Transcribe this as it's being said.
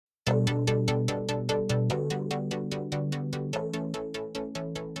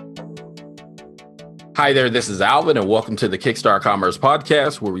Hi there, this is Alvin, and welcome to the Kickstart Commerce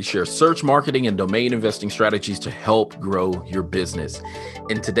Podcast, where we share search marketing and domain investing strategies to help grow your business.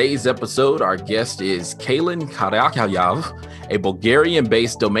 In today's episode, our guest is Kalin Karakayev, a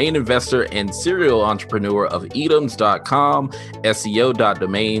Bulgarian-based domain investor and serial entrepreneur of Edams.com,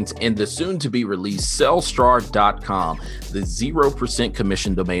 SEO.domains, and the soon-to-be released Sellstar.com, the 0%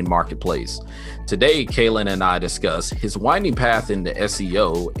 commission domain marketplace. Today, Kalin and I discuss his winding path into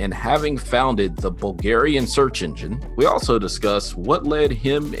SEO and having founded the Bulgarian search engine. We also discuss what led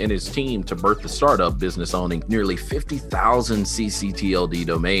him and his team to birth the startup business owning nearly 50,000 CCTLD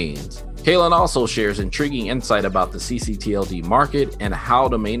domains. Kalin also shares intriguing insight about the CCTLD market and how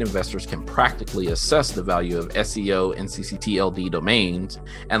domain investors can practically assess the value of SEO and CCTLD domains.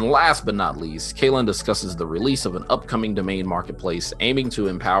 And last but not least, Kalin discusses the release of an upcoming domain marketplace aiming to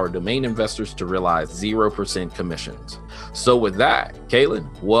empower domain investors to realize 0% commissions. So with that, Kalin,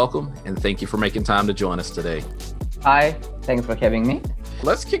 welcome and thank you for making time to join us today. Hi, thanks for having me.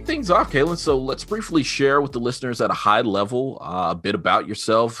 Let's kick things off, Kalin. So let's briefly share with the listeners at a high level a bit about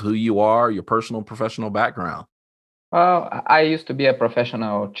yourself, who you are, your personal and professional background. Well, I used to be a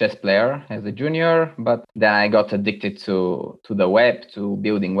professional chess player as a junior, but then I got addicted to the web, to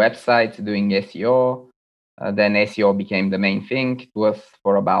building websites, doing SEO. Then SEO became the main thing. It was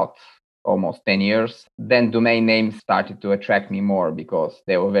for about almost 10 years. Then domain names started to attract me more because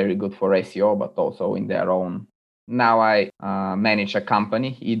they were very good for SEO, but also in their own. Now I manage a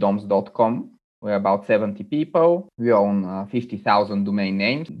company, Edams.com. We're about 70 people. We own 50,000 domain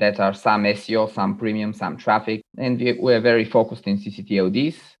names that are some SEO, some premium, some traffic. And we're very focused in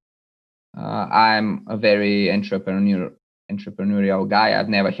CCTLDs. I'm a very entrepreneurial guy. I've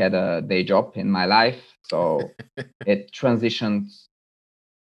never had a day job in my life. So it transitioned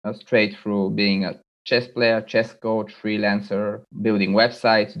straight through being a chess player, chess coach, freelancer, building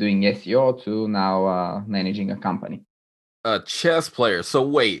websites, doing SEO to now managing a company. A chess player.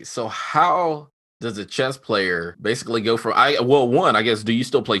 So how does a chess player basically go from, I guess, do you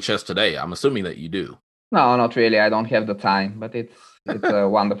still play chess today? I'm assuming that you do. No, not really. I don't have the time, but it's a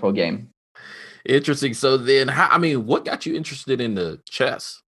wonderful game. Interesting. So then, what got you interested in the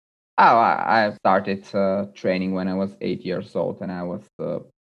chess? I started training when I was 8 years old and I was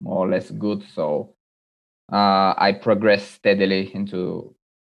more or less good. So I progressed steadily into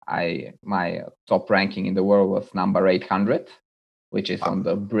my top ranking in the world was number 800, which is on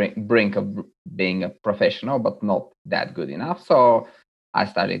the brink of being a professional, but not that good enough. So I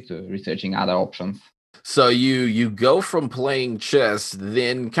started researching other options. So you go from playing chess,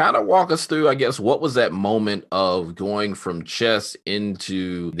 then kind of walk us through, I guess, what was that moment of going from chess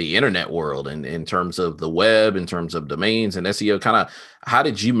into the internet world and in terms of the web, in terms of domains and SEO, kind of how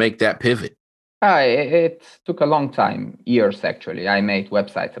did you make that pivot? It took a long time, years actually. I made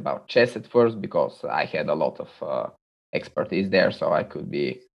websites about chess at first because I had a lot of expertise there. So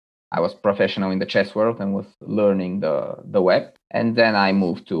I was professional in the chess world and was learning the web. And then I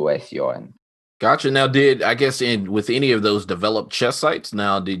moved to SEO. And Gotcha. Now, with any of those developed chess sites,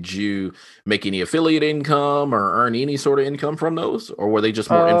 did you make any affiliate income or earn any sort of income from those? Or were they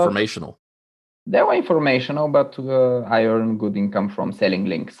just more informational? They were informational, but I earned good income from selling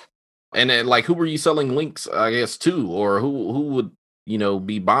links. And then, who were you selling links, I guess, to, or who would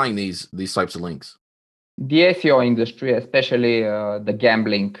be buying these types of links? The SEO industry, especially the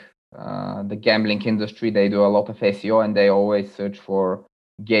gambling industry, they do a lot of SEO and they always search for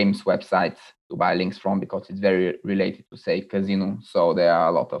games websites to buy links from because it's very related to, say, casino. So there are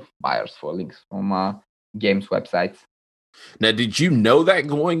a lot of buyers for links from games websites. Now, did you know that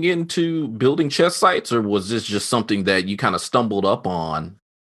going into building chess sites, or was this just something that you kind of stumbled up on?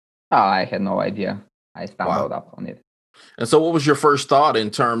 I had no idea. I stumbled up on it. And so what was your first thought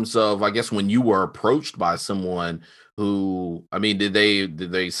in terms of, I guess, when you were approached by someone who, did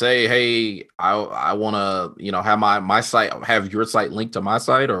they say, hey, I want to, have my site, have your site linked to my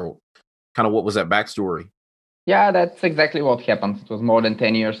site, or kind of what was that backstory? Yeah, that's exactly what happened. It was more than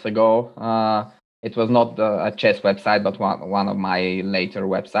 10 years ago. It was not a chess website, but one of my later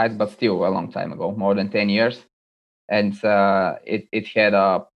websites, but still a long time ago, more than 10 years. And it had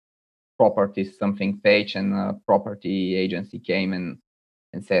a property something page, and a property agency came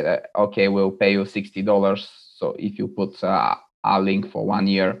and said, okay, we'll pay you $60. So if you put our link for 1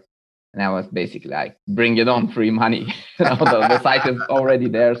 year. And I was basically like, bring it on, free money. The site is already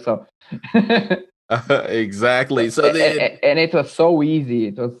there. So exactly. So then, and it was so easy.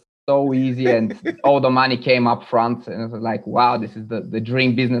 It was so easy, and all the money came up front. And it was like, wow, this is the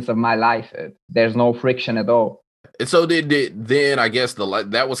dream business of my life. There's no friction at all. And so did then I guess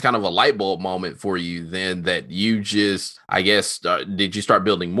that was kind of a light bulb moment for you then that you just I guess did you start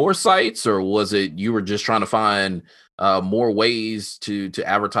building more sites or was it you were just trying to find more ways to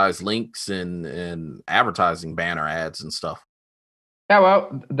advertise links and advertising banner ads and stuff? Yeah, well,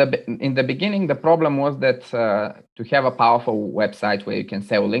 in the beginning, the problem was that to have a powerful website where you can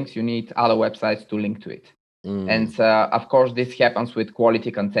sell links, you need other websites to link to it. Mm, And of course, this happens with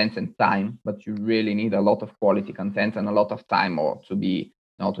quality content and time, but you really need a lot of quality content and a lot of time or to be,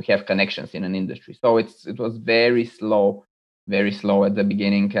 to have connections in an industry. So it was very slow at the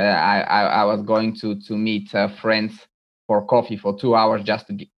beginning. I was going to meet friends for coffee for 2 hours just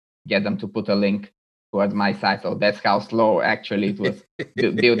to get them to put a link towards my site. So that's how slow actually it was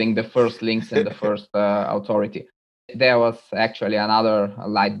building the first links and the first authority. There was actually another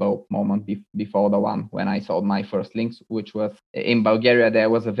light bulb moment before the one when I sold my first links, which was in Bulgaria. There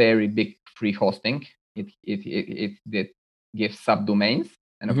was a very big free hosting. It did give subdomains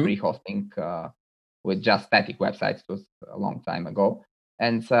and a mhm. free hosting with just static websites. It was a long time ago.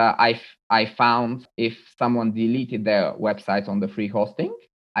 And I found if someone deleted their website on the free hosting,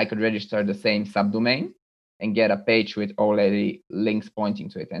 I could register the same subdomain and get a page with already links pointing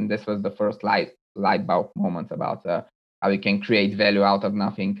to it. And this was the first light bulb moment about how you can create value out of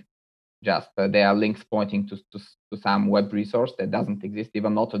nothing. Just there are links pointing to some web resource that doesn't exist,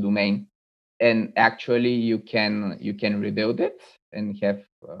 even not a domain. And actually, you can rebuild it and have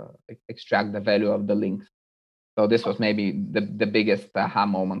extract the value of the links. So this was maybe the biggest aha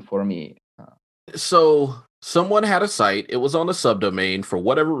moment for me. So someone had a site, it was on a subdomain for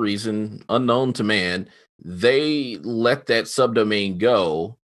whatever reason, unknown to man. They let that subdomain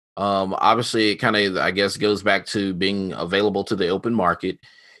go. Obviously it kind of I guess goes back to being available to the open market.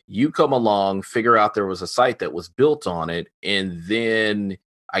 You come along, figure out there was a site that was built on it, and then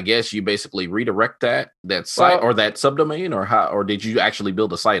I guess you basically redirect that site or Well, that subdomain or how or did you actually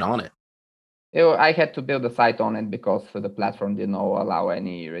build a site on it? I had to build a site on it because the platform did not allow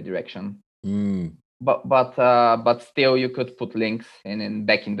any redirection. Mm. But still, you could put links. And then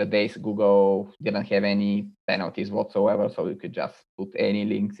back in the days, Google didn't have any penalties whatsoever, so you could just put any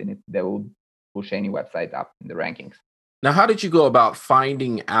links in it. They would push any website up in the rankings. Now, how did you go about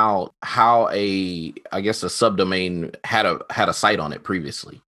finding out how I guess a subdomain had a site on it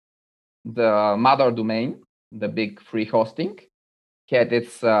previously? The mother domain, the big free hosting, had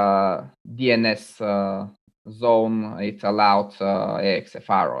its DNS zone. It allowed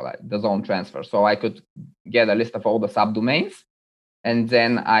AXFR or like the zone transfer. So I could get a list of all the subdomains, and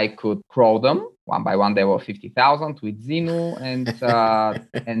then I could crawl them one by one. There were 50,000 with Zenu, and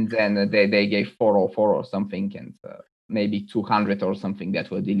then they gave 404 or something, and maybe 200 or something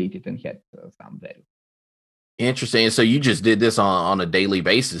that were deleted and had some value. Interesting. So you just did this on a daily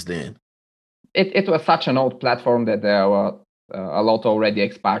basis then? It was such an old platform that there were a lot already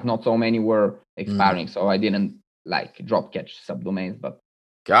expired. Not so many were Mm, expiring, so I didn't like drop catch subdomains. But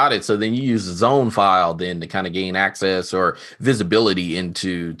got it. So then you use the zone file then to kind of gain access or visibility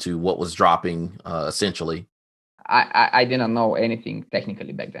into what was dropping, essentially. I didn't know anything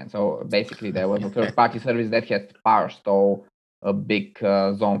technically back then. So basically, there was a third-party service that had parsed all big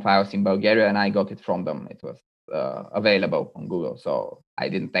zone files in Bulgaria, and I got it from them. It was available on Google, so I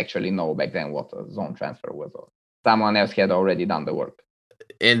didn't actually know back then what a zone transfer was. Or someone else had already done the work.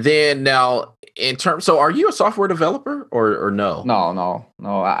 And then now in terms, so are you a software developer or no? No, no,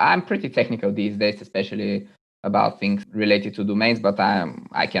 no. I'm pretty technical these days, especially about things related to domains, but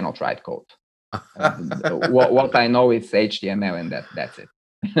I cannot write code. What I know is HTML, and that's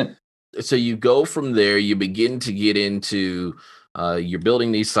it. So you go from there, you begin to get into you're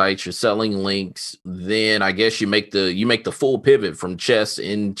building these sites, you're selling links, then I guess you make the full pivot from chess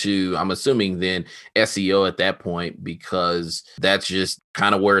into I'm assuming then SEO at that point because that's just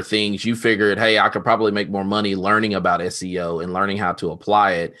kind of where things you figured, hey, I could probably make more money learning about SEO and learning how to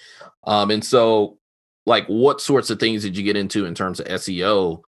apply it. And so like what sorts of things did you get into in terms of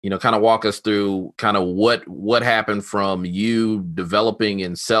SEO? Kind of walk us through kind of what happened from you developing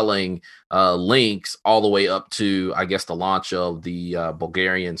and selling links all the way up to, I guess, the launch of the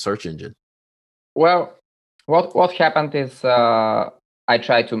Bulgarian search engine. Well, what happened is I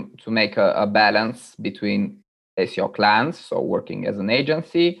tried to make a balance between SEO clients, so working as an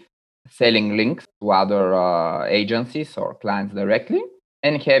agency, selling links to other agencies or clients directly,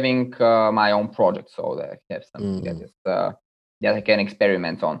 and having my own project, so that I have something that Mm. is that I can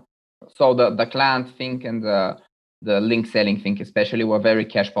experiment on. So the client thing and the link selling thing especially were very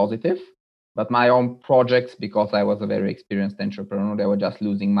cash positive, but my own projects, because I was a very experienced entrepreneur, they were just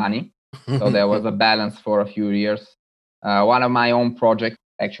losing money. So there was a balance for a few years. One of my own projects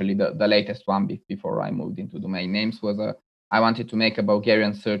actually the latest one before I moved into domain names was I wanted to make a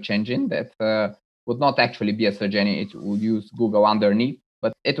Bulgarian search engine that would not actually be a search engine. It would use Google underneath,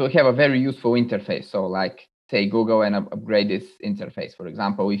 but it will have a very useful interface. So like say Google and upgrade this interface. For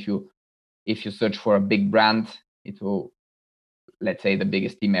example, if you search for a big brand, it will, let's say the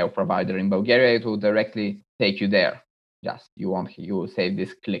biggest email provider in Bulgaria, it will directly take you there. Just you will save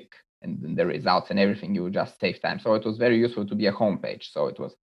this click and then the results and everything, you will just save time. So it was very useful to be a homepage. So it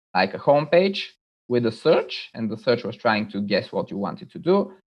was like a homepage with a search, and the search was trying to guess what you wanted to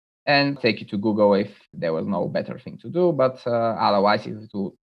do and take you to Google if there was no better thing to do. But otherwise, if it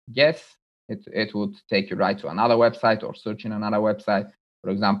would guess, it would take you right to another website or search in another website. For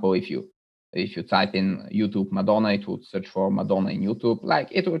example, if you type in YouTube Madonna, it would search for Madonna in YouTube. Like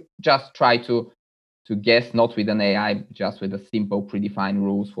it would just try to guess, not with an AI, just with a simple predefined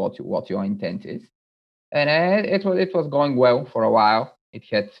rules what your intent is. And it was going well for a while. It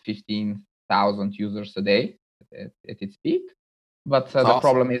had 15,000 users a day at its peak. But the Awesome.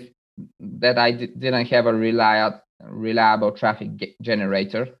 problem is that I didn't have a reliable traffic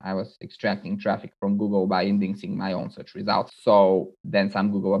generator. I was extracting traffic from Google by indexing my own search results. So then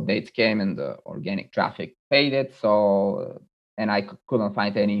some Google updates came and the organic traffic faded. So and I couldn't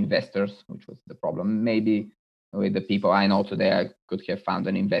find any investors, which was the problem. Maybe with the people I know today, I could have found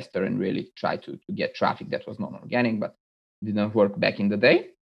an investor and really try to get traffic that was non-organic, but didn't work back in the day.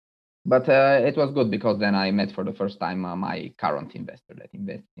 But it was good because then I met for the first time my current investor that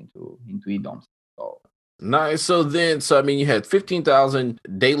invested into eDOMS. So nice. So I mean, you had 15,000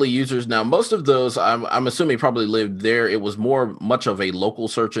 daily users. Now, most of those, I'm assuming, probably lived there. It was much of a local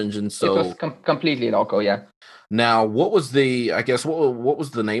search engine. So it was completely local, yeah. Now, what was what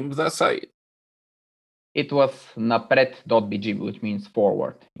was the name of that site? It was napred.bg, which means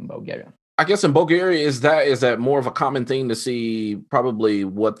forward in Bulgarian. I guess in Bulgaria, is that more of a common thing to see probably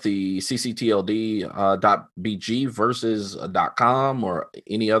what the ccTLD .bg versus .com or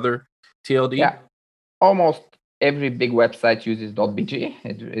any other TLD? Yeah, almost every big website uses .bg.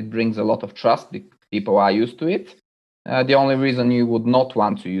 It brings a lot of trust. People are used to it. The only reason you would not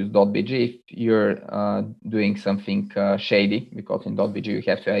want to use .bg if you're doing something shady, because in .bg you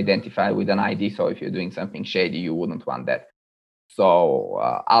have to identify with an ID. So if you're doing something shady, you wouldn't want that. So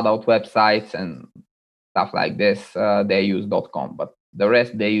adult websites and stuff like this, they use .com, but the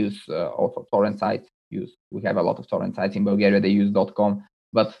rest they use also torrent sites. We have a lot of torrent sites in Bulgaria. They use .com,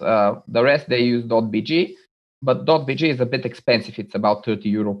 but the rest they use .bg. But .bg is a bit expensive. It's about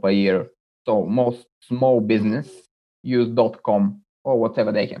 €30 per year. So most small business use .com or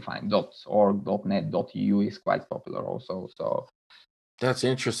whatever they can find. .org, .net, .eu is quite popular also. So that's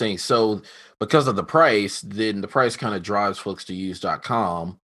interesting. So because of the price, then the price kind of drives folks to use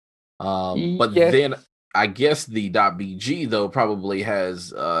 .com. But yes. then I guess the .bg though probably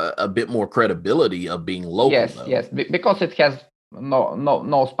has a bit more credibility of being local. Yes, because it has no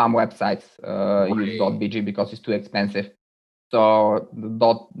spam websites use .bg because it's too expensive. So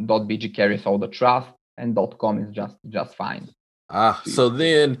 .bg carries all the trust, and .com is just fine. So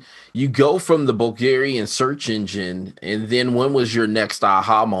then you go from the Bulgarian search engine, and then when was your next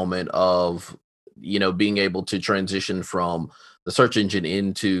aha moment of, being able to transition from the search engine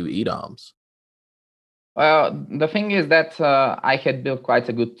into eDOMS? Well, the thing is that I had built quite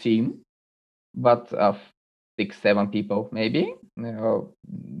a good team, but 6-7 people maybe,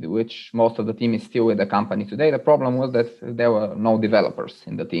 which most of the team is still with the company today. The problem was that there were no developers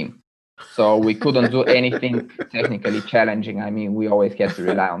in the team. So we couldn't do anything technically challenging. I mean, we always had to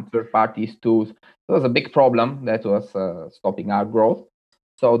rely on third parties, tools. It was a big problem that was stopping our growth.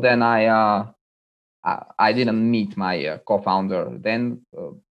 So then I didn't meet my co-founder then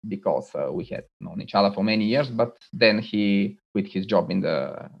because we had known each other for many years. But then he quit his job in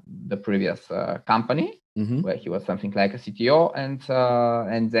the previous company, where he was something like a CTO,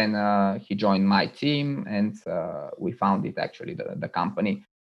 and then he joined my team, and we founded actually the company.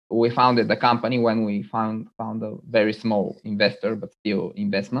 We founded the company when we found a very small investor, but still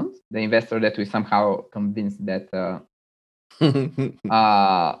investment. The investor that we somehow convinced that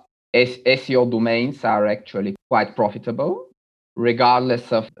SEO domains are actually quite profitable,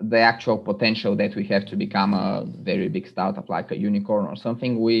 regardless of the actual potential that we have to become a very big startup like a unicorn or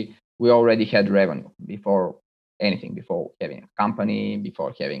something. We already had revenue before anything, before having a company,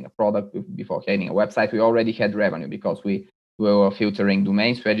 before having a product, before having a website. We already had revenue because we were filtering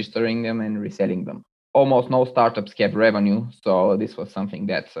domains, registering them, and reselling them. Almost no startups have revenue, so this was something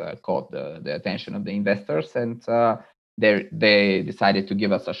that caught the attention of the investors, and they decided to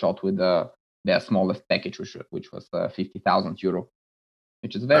give us a shot with their smallest package, which was €50,000.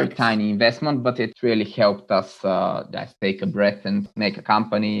 which is a very Nice. tiny investment, but it really helped us just take a breath and make a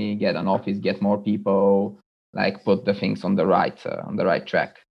company, get an office, get more people, like put the things on the right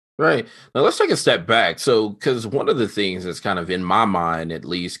track. Right. Now let's take a step back. So, because one of the things that's kind of in my mind, at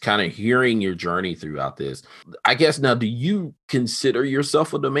least, kind of hearing your journey throughout this, I guess now, do you consider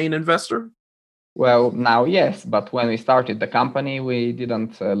yourself a domain investor? Well, now yes, but when we started the company, we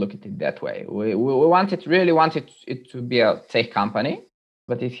didn't look at it that way. We really wanted it to be a tech company,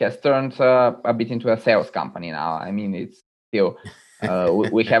 but it has turned a bit into a sales company now. I mean, it's still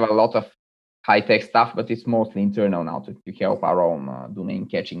we have a lot of high tech stuff, but it's mostly internal now to help our own domain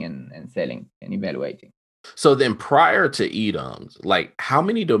catching and selling and evaluating. So then, prior to EDOMS, like how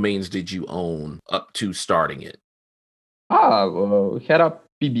many domains did you own up to starting it? We had a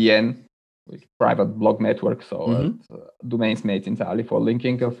PBN, which private blog network, so Hmm. domains made entirely for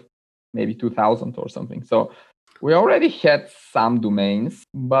linking of maybe 2000 or something. So we already had some domains,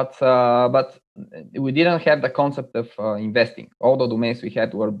 but we didn't have the concept of investing. All the domains we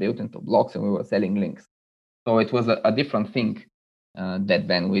had were built into blogs, and we were selling links. So it was a different thing. That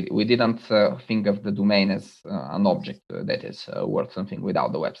then we didn't think of the domain as an object that is worth something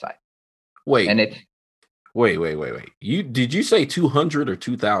without the website. And Wait, it wait. You say 200 or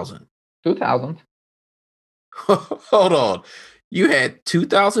 2000? 2000. Hold on. You had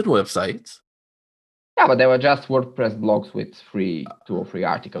 2000 websites. Yeah, but they were just WordPress blogs with two or three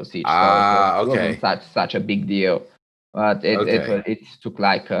articles each, so it wasn't Okay. such a big deal. But Okay. it took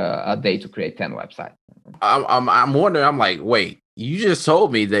like a day to create 10 websites. I'm wondering, I'm like, wait, you just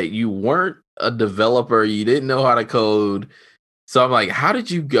told me that you weren't a developer, you didn't know how to code. So I'm like, how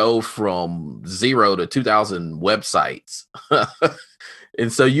did you go from 0 to 2000 websites?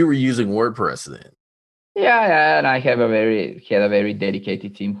 And so you were using WordPress then. Yeah, and I had a very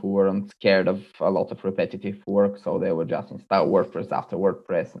dedicated team who weren't scared of a lot of repetitive work, so they would just install WordPress after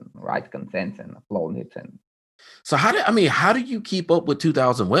WordPress and write consents and upload it. And So how do you keep up with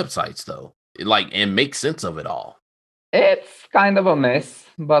 2000 websites though? Like and make sense of it all? it's kind of a mess,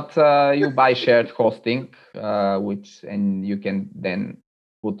 but you buy shared hosting, which and you can then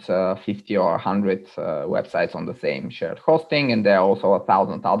put 50 or 100 websites on the same shared hosting, and there are also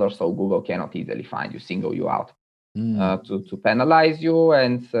 1,000 others, so Google cannot easily find you, single you out Mm, to penalize you,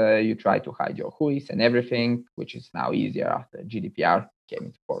 and you try to hide your whois and everything, which is now easier after GDPR came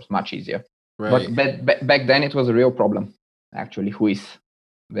into force, much easier. right. But back then it was a real problem, actually, whois.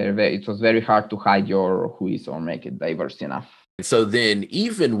 It was very hard to hide your whois or make it diverse enough. So then,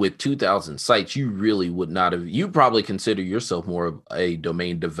 even with 2000 sites, you really would not have, you probably consider yourself more of a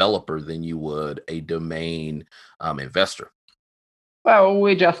domain developer than you would a domain investor. Well,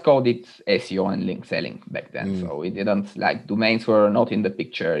 we just called it SEO and link selling back then. Mm, So we didn't like domains were not in the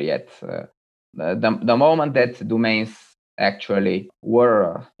picture yet. The moment that domains actually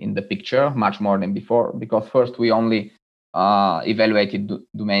were in the picture, much more than before, because first we only evaluated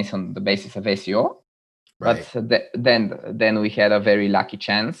domains on the basis of SEO. But right. then we had a very lucky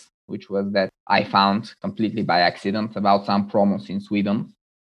chance, which was that I found completely by accident about some promos in Sweden,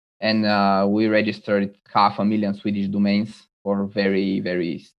 and we registered 500,000 Swedish domains for very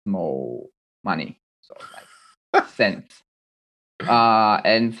very small money, so like cents.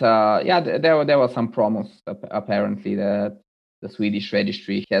 And yeah, there were some promos. Apparently, the Swedish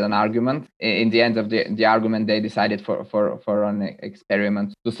registry had an argument. In the end of the argument, they decided for an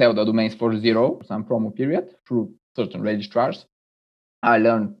experiment to sell the domains for zero, some promo period through certain registrars. I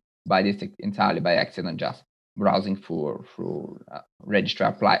learned by this entirely by accident, just browsing through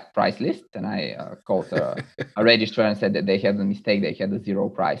registrar price list, and I called a registrar and said that they had a mistake. They had a zero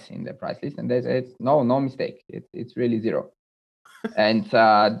price in the price list, and they said no mistake. It's really zero. And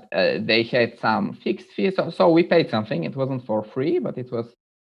they had some fixed fees, so we paid something. It wasn't for free, but it was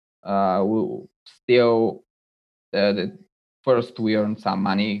still the first we earned some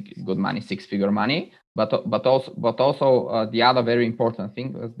money, good money, six-figure money. But also the other very important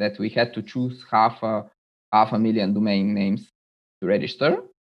thing was that we had to choose half a million domain names to register,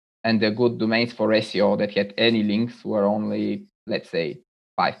 and the good domains for SEO that had any links were only, let's say,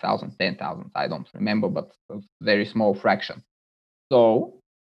 5,000, 10,000. I don't remember, but a very small fraction. So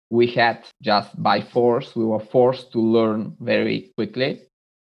we had just by force, we were forced to learn very quickly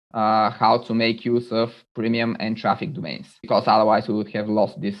how to make use of premium and traffic domains, because otherwise we would have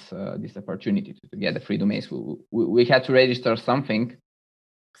lost this opportunity to get the free domains. We had to register something.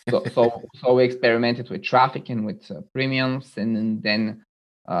 So we experimented with traffic and with premiums, and then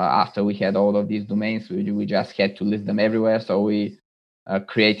after we had all of these domains, we just had to list them everywhere. So we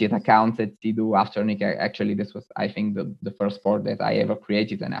created accounts at Tidu. Afternic. Actually, this was, I think, the first sport that I ever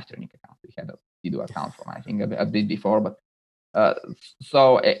created an Afternic account. We had a Tidu account from, I think, a bit before, but Uh,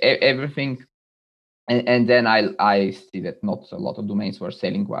 so everything, and then I see that not a lot of domains were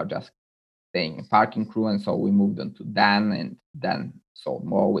selling, were just staying parking crew, and so we moved on to Dan, and Dan sold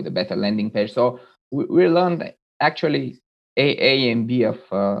more with a better landing page. So we learned actually A and B of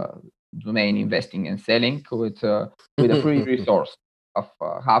domain investing and selling with a free resource of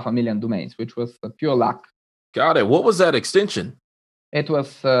 500,000 domains, which was pure luck. Got it. What was that extension? It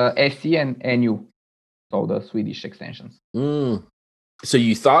was SE and NU, so the Swedish extensions. So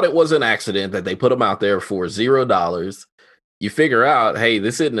you thought it was an accident that they put them out there for $0. You figure out, hey,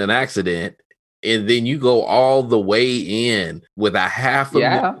 this isn't an accident. And then you go all the way in with a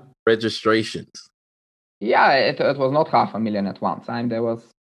 500,000 registrations. Yeah, it was not 500,000 at one time. There was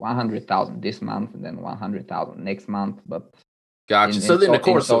 100,000 this month and then 100,000 next month. But gotcha. So then the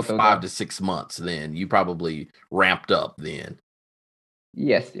course of 5 to 6 months, then you probably ramped up then.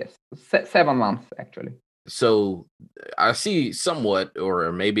 Yes. 7 months, actually. So I see somewhat,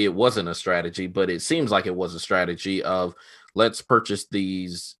 or maybe it wasn't a strategy, but it seems like it was a strategy of let's purchase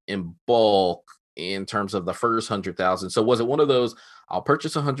these in bulk in terms of the first 100,000. So was it one of those, I'll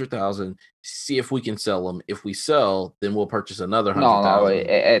purchase 100,000, see if we can sell them. If we sell, then we'll purchase another 100,000. No,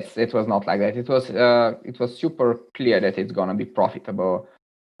 it was not like that. It was super clear that it's gonna be profitable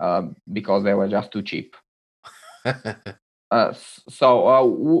because they were just too cheap.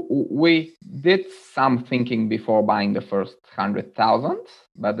 We did some thinking before buying the first 100,000,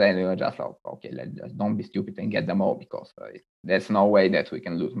 but then we were just like, okay, let's just don't be stupid and get them all because there's no way that we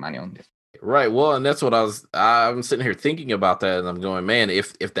can lose money on this. Right. Well, and that's what I'm sitting here thinking about that, and I'm going, man,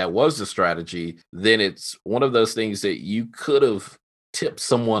 if that was the strategy, then it's one of those things that you could have tipped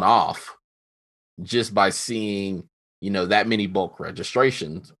someone off just by seeing, that many bulk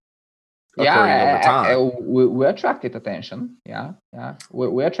registrations. We attracted attention.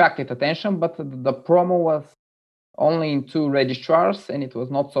 We attracted attention, but the promo was only in 2 registrars, and it was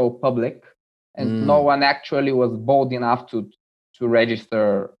not so public, and no one actually was bold enough to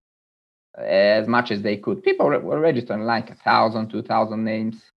register as much as they could. People were registering like 1,000, 2,000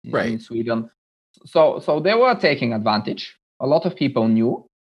 names in Sweden, so they were taking advantage. A lot of people knew,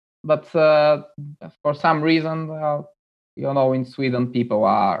 but for some reason. In Sweden, people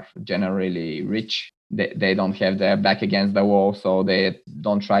are generally rich. They don't have their back against the wall, so they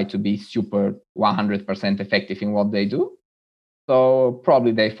don't try to be super 100% effective in what they do. So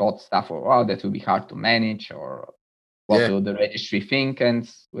probably they thought stuff, that would be hard to manage, or what will the registry think? And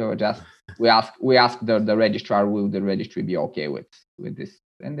we asked the registrar, will the registry be okay with this?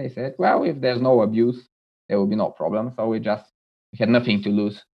 And they said, well, if there's no abuse, there will be no problem. So we had nothing to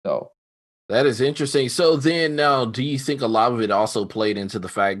lose. So. That is interesting. So then now, do you think a lot of it also played into the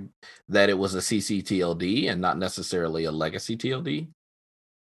fact that it was a CCTLD and not necessarily a legacy TLD?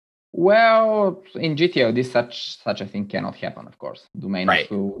 Well, in gTLD, such a thing cannot happen, of course. Domainers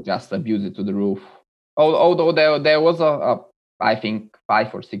who just abuse it to the roof. Although there was I think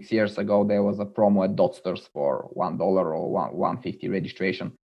 5 or 6 years ago, there was a promo at Dotsters for $1 or $1.50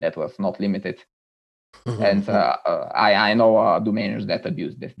 registration that was not limited. And I know domainers that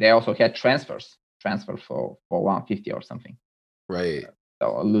abuse this. They also had transfer for 150 or something. Right.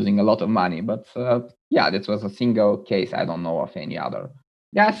 So losing a lot of money. But that was a single case. I don't know of any other.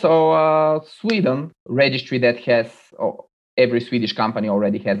 Yeah. So Sweden registry that has every Swedish company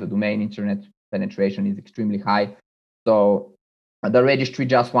already has a domain. Internet penetration is extremely high. So the registry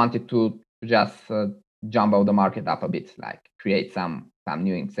just wanted to jumbo the market up a bit, like create some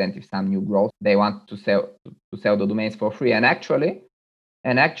new incentives, some new growth. They want to sell the domains for free, and actually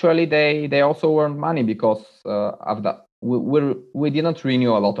they also earned money because of that. We didn't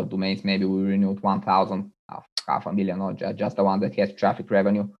renew a lot of domains. Maybe we renewed 1,000, 500,000, or just the one that has traffic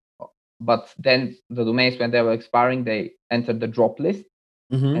revenue. But then the domains, when they were expiring, they entered the drop list,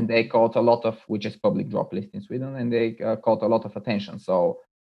 and they caught a lot of, which is public drop list in Sweden, and they caught a lot of attention. So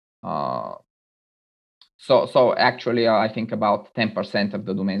actually, I think about 10% of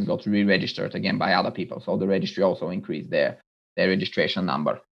the domains got re-registered again by other people. So the registry also increased their registration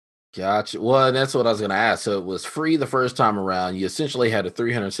number. Gotcha. Well, that's what I was going to ask. So it was free the first time around. You essentially had a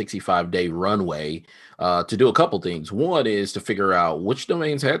 365-day runway to do a couple things. One is to figure out which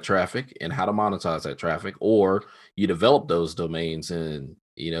domains had traffic and how to monetize that traffic, or you develop those domains, and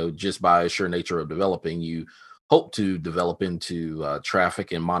just by sheer nature of developing, you hope to develop into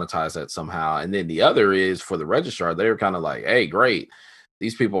traffic and monetize that somehow. And then the other is for the registrar, they're kind of like, hey, great.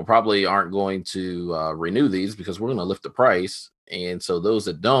 These people probably aren't going to renew these because we're going to lift the price. And so those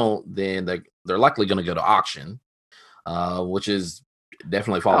that don't, then they're likely going to go to auction, which is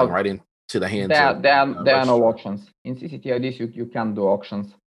definitely falling right into the hands there are no auctions. In CCTLDs, you can't do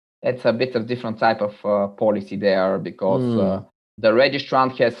auctions. it's a bit of different type of policy there because Mm, the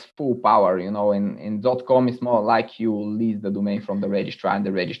registrant has full power. In .com, it's more like you lease the domain from the registrar, and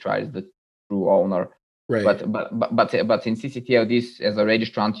the registrar is the true owner. right. But in ccTLDs, as a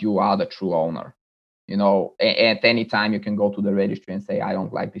registrant, you are the true owner. At any time you can go to the registry and say, I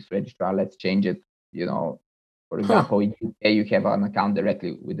don't like this registrar, let's change it. For Huh. example, in UK, you have an account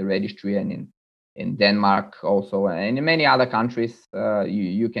directly with the registry, and in Denmark also, and in many other countries,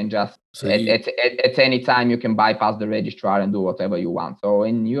 you can just So you at any time you can bypass the registrar and do whatever you want. So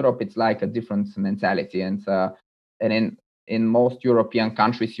in Europe, it's like a different mentality, and in most European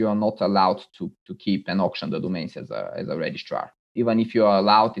countries, you are not allowed to keep and auction the domains as a registrar. Even if you are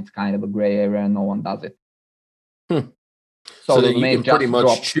allowed, it's kind of a gray area and no one does it. hmm. So So the then you domains can pretty just much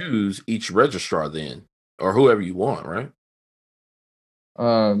drop. choose each registrar then, or whoever you want, right?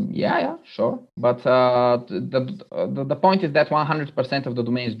 Yeah, sure. But the point is that 100% of the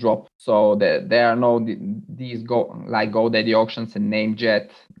domains drop. So there are no these like GoDaddy auctions and NameJet,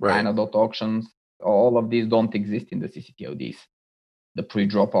 Right. Dino.auctions. All of these don't exist in the ccTLDs. The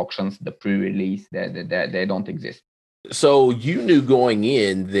pre-drop auctions, the pre-release, they don't exist. So you knew going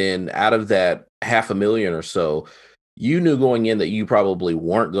in, then out of that 500,000 or so, you knew going in that you probably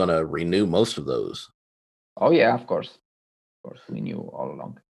weren't going to renew most of those. Oh yeah, of course. Of course, we knew all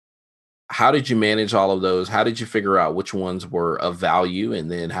along. How did you manage all of those? How did you figure out which ones were of value? And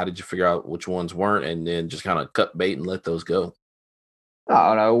then how did you figure out which ones weren't? And then just kind of cut bait and let those go?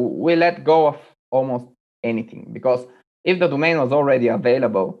 No, we let go of almost anything because if the domain was already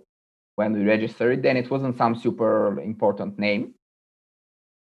available when we registered it, then it wasn't some super important name.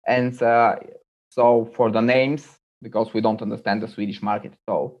 And so for the names, because we don't understand the Swedish market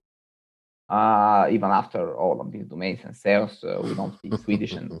at all, even after all of these domains and sales, we don't speak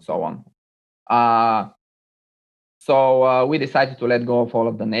Swedish and so on. So we decided to let go of all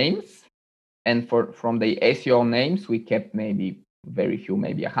of the names. And from the SEO names, we kept maybe very few,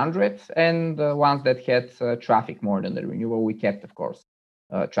 maybe 100. And the ones that had traffic more than the renewal, we kept, of course,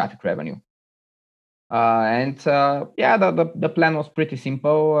 traffic revenue. Yeah, the plan was pretty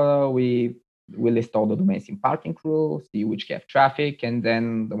simple. We list all the domains in Parking Crew, see which have traffic, and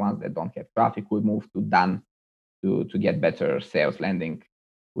then the ones that don't have traffic, we move to done to get better sales landing.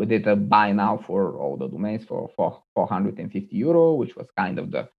 We did a buy now for all the domains for 450 euro, which was kind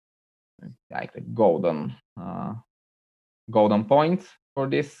of the golden points for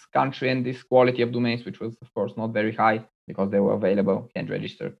this country and this quality of domains, which was of course not very high because they were available, can't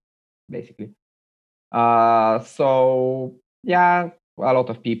register, basically. So yeah, a lot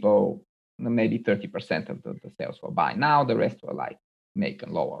of people, maybe 30% of the sales were buy now. The rest were like make a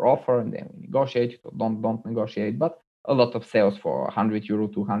lower offer and then we negotiate or don't negotiate. But a lot of sales for 100 euro,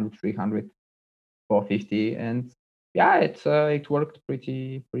 200, 300, 450, and yeah, it worked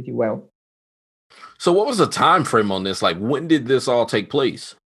pretty well. So what was the time frame on this? Like when did this all take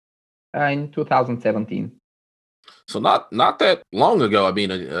place? In 2017. So not that long ago. I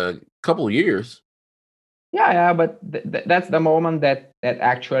mean, a couple of years. Yeah, but that's the moment that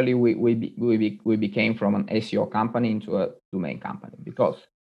actually we became from an SEO company into a domain company, because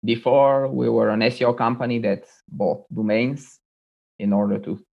before we were an SEO company that bought domains in order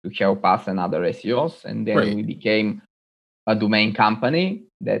to help us and other SEOs, and then Right. we became a domain company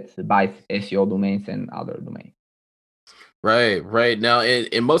that buys SEO domains and other domains. Right. Now,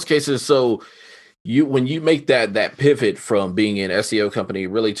 in most cases, so you when you make that pivot from being an SEO company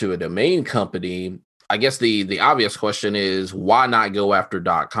really to a domain company, I guess the obvious question is why not go after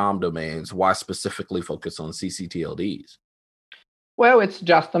 .com domains? Why specifically focus on ccTLDs? Well, it's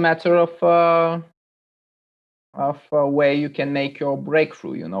just a matter of where you can make your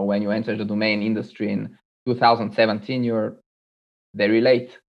breakthrough. When you enter the domain industry in 2017, you're very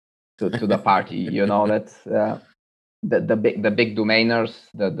late to the party. That the big domainers,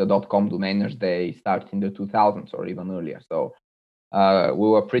 the .com domainers, they start in the 2000s or even earlier. So we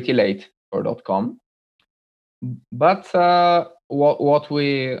were pretty late for .com. But what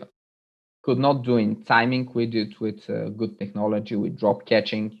we could not do in timing, we did with good technology, with drop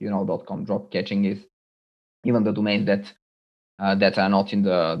catching. .com drop catching is even the domains that are not in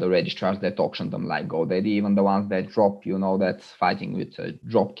the registrars that auction them like GoDaddy, even the ones that drop, that's fighting with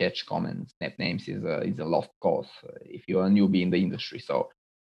drop catch comments, snap names is a lost cause if you're a newbie in the industry. So,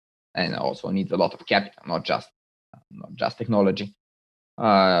 and also needs a lot of capital, not just technology.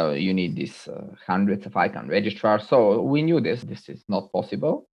 You need these hundreds of icon registrars. So we knew this is not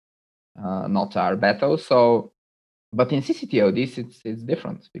possible, not our battle. So, but in ccTLDs it's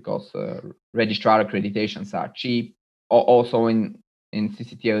different because registrar accreditations are cheap. Also in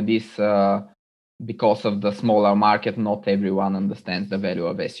ccTLDs, because of the smaller market, not everyone understands the value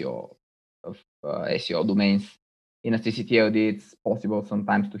of SEO domains. In a ccTLD, it's possible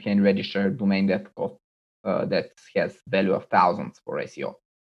sometimes to hand register a domain that has value of thousands for SEO.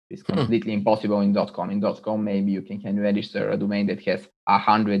 It's completely impossible in .com. In .com, maybe you can register a domain that has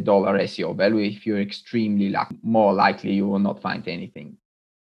 $100 SEO value. If you're extremely lucky, more likely you will not find anything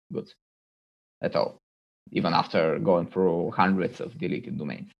good at all, even after going through hundreds of deleted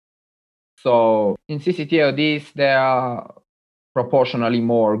domains. So in ccTLDs, there are proportionally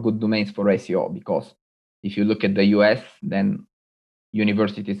more good domains for SEO, because if you look at the US, then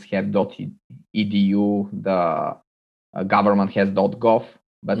universities have .edu, the government has .gov,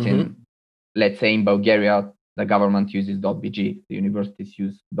 but in, let's say, in Bulgaria, the government uses .bg, the universities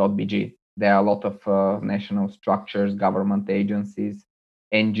use .bg. There are a lot of national structures, government agencies,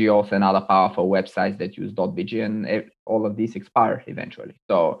 NGOs, and other powerful websites that use .bg, and all of these expire eventually.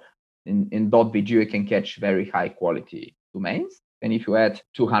 So in .bg, you can catch very high quality domains. And if you add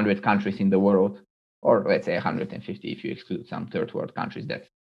 200 countries in the world, or let's say 150 if you exclude some third world countries that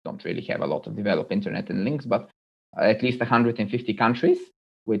don't really have a lot of developed internet and links, but at least 150 countries,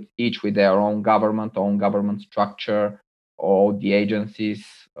 each with their own government structure, all the agencies,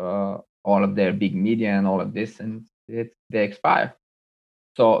 all of their big media and all of this, and they expire.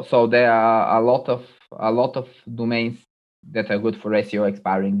 So there are a lot of domains that are good for SEO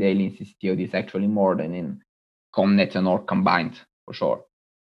expiring daily in ccTLDs, actually more than in ComNet and Org combined, for sure.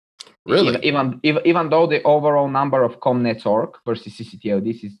 Really? Even though the overall number of ComNet Org versus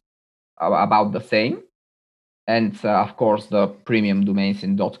ccTLDs is about the same, and of course the premium domains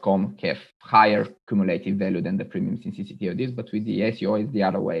in .com have higher cumulative value than the premiums in ccTLDs, but with the SEO it's the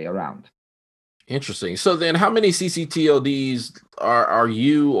other way around. Interesting. So then how many ccTLDs are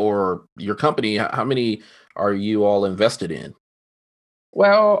you or your company, how many are you all invested in?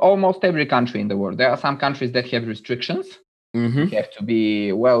 Well, almost every country in the world. There are some countries that have restrictions. You have to be,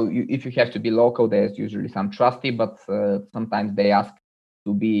 if you have to be local, there's usually some trustee, but sometimes they ask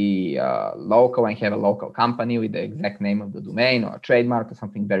to be local and have a local company with the exact name of the domain or a trademark or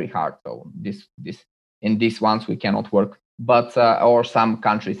something very hard. So in these ones we cannot work. But or some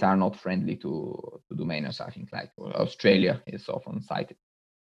countries are not friendly to domainers. I think like Australia is often cited.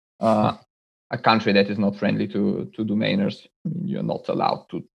 A country that is not friendly to domainers, you're not allowed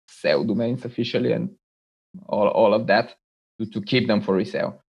to sell domains officially and all of that, to keep them for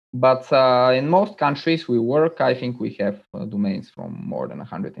resale. But in most countries we work, I think we have domains from more than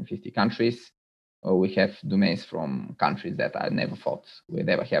 150 countries. We have domains from countries that I never thought we'd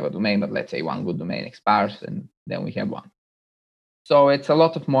ever have a domain, but let's say one good domain expires and then we have one. So it's a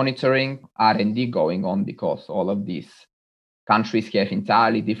lot of monitoring, R&D going on, because all of these countries have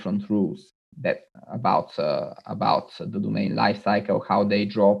entirely different rules about the domain lifecycle, how they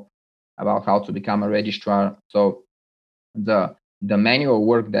drop, about how to become a registrar. So the manual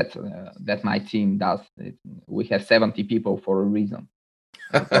work that my team does, we have 70 people for a reason.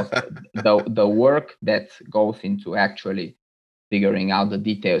 Because the work that goes into actually figuring out the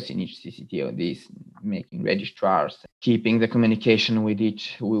details in each ccTLD, making registrars, keeping the communication with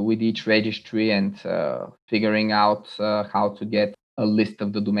each registry, and figuring out how to get a list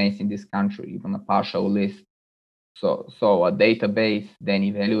of the domains in this country, even a partial list. So a database, then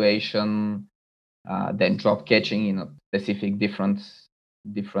evaluation, then drop catching in a specific different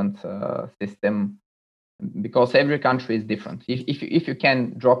system, because every country is different. If you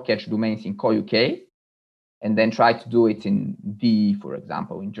can drop catch domains in co.uk and then try to do it in DE, for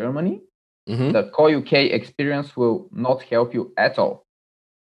example, in Germany, the co.uk experience will not help you at all.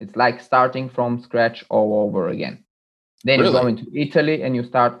 It's like starting from scratch all over again. Then you go into Italy and you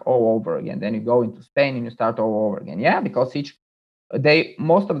start all over again. Then you go into Spain and you start all over again. Yeah, because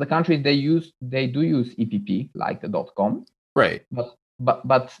most of the countries they do use EPP, like the .com, right? But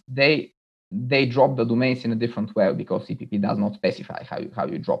they drop the domains in a different way, because EPP does not specify how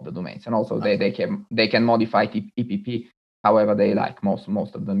you drop the domains, and also they can modify EPP however they like.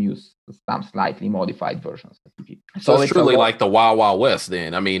 Most of them use some slightly modified versions of EPP. So it's truly like the Wild Wild West.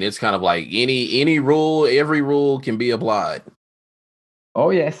 Then I mean, it's kind of like any rule, every rule can be applied. Oh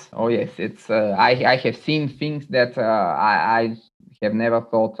yes. It's I have seen things that I have never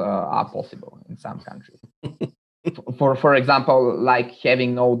thought are possible in some countries. For example, like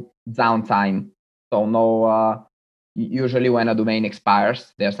having no downtime. So no, usually when a domain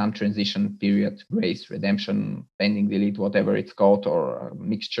expires, there's some transition period, grace, redemption, pending delete, whatever it's called, or a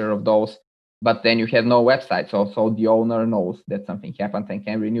mixture of those. But then you have no website, so the owner knows that something happened and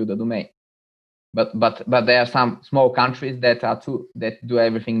can renew the domain. But there are some small countries that do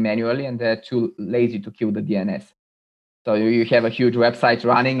everything manually, and they're too lazy to kill the DNS. So you have a huge website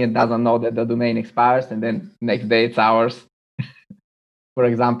running, it doesn't know that the domain expires, and then next day it's ours, for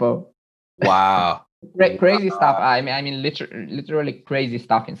example. Wow. Crazy stuff. I mean, literally crazy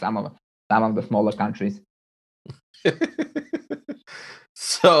stuff in some of the smaller countries.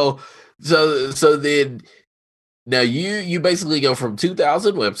 So then now you basically go from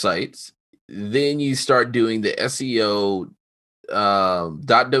 2,000 websites, then you start doing the SEO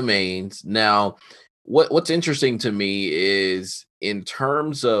dot domains. Now, what's interesting to me is in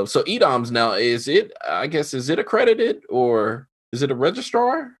terms of so EDOMS now is it accredited or is it a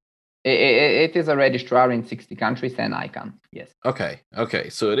registrar? It is a registrar in 60 countries and ICANN. Yes. Okay.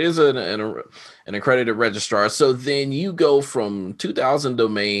 So it is an accredited registrar. So then you go from 2,000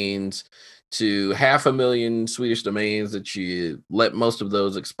 domains to 500,000 Swedish domains that you let most of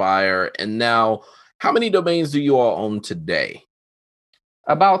those expire. And now, how many domains do you all own today?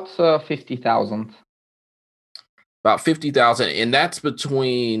 About 50,000. About 50,000. And that's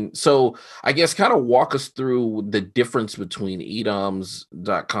between, so I guess kind of walk us through the difference between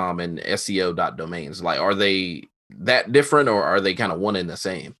edoms.com and SEO.domains. Like, are they that different or are they kind of one and the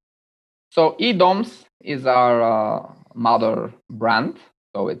same? So eDoms is our mother brand.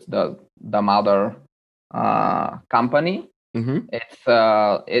 So it's the mother company. Mm-hmm.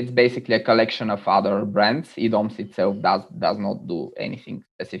 It's basically a collection of other brands. eDoms itself does not do anything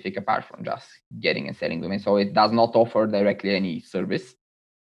specific apart from just getting and selling domains. So it does not offer directly any service.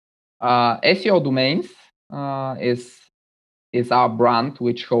 SEO domains is our brand,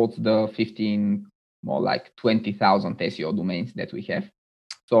 which holds the 15, more like 20,000 SEO domains that we have.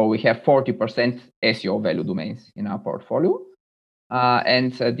 So we have 40% SEO value domains in our portfolio.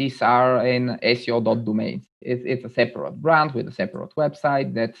 And these are in SEO.domains. It's a separate brand with a separate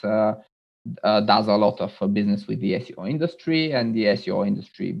website that does a lot of business with the SEO industry. And the SEO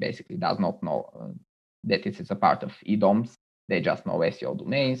industry basically does not know that it is a part of eDoms. They just know SEO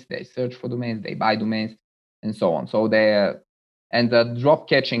domains. They search for domains. They buy domains, and so on. So and the drop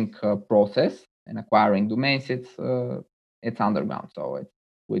catching process and acquiring domains, it's underground. So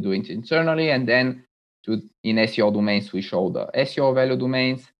we do it internally, and then in SEO domains, we show the SEO value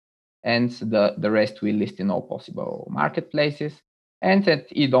domains, and the rest we list in all possible marketplaces. And at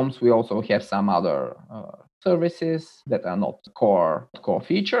eDoms, we also have some other services that are not core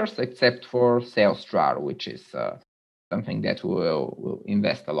features, except for SalesStar, which is something that we'll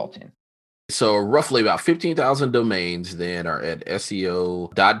invest a lot in. So roughly about 15,000 domains then are at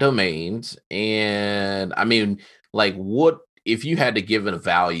SEO.domains. And I mean, like what if you had to give a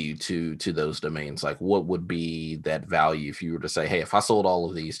value to those domains, like what would be that value if you were to say, hey, if I sold all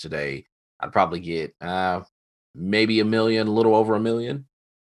of these today, I'd probably get maybe $1 million, a little over $1 million?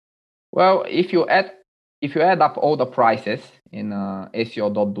 Well, if you add up all the prices in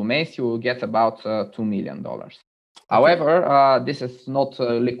SEO.domains, you will get about $2 million. Okay. However, this is not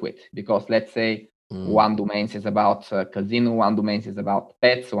liquid because let's say one domain is about casino, one domain is about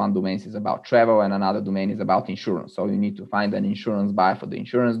pets, one domain is about travel, and another domain is about insurance. So you need to find an insurance buyer for the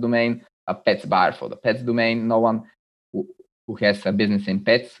insurance domain, a pets buyer for the pets domain. No one who has a business in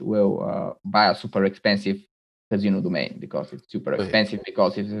pets will buy a super expensive casino domain because it's super expensive,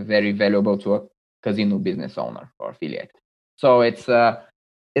 because it's very valuable to a casino business owner or affiliate. So it's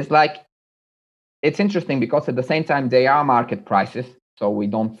interesting because at the same time they are market prices, so we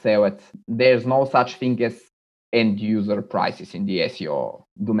don't sell it. There's no such thing as end user prices in the SEO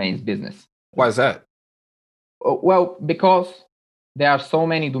domains business. Why is that? Well, because there are so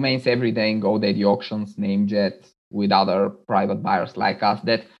many domains every day in GoDaddy auctions, Namejet, with other private buyers like us,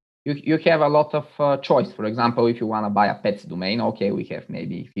 that you have a lot of choice. For example, if you want to buy a pets domain, okay, we have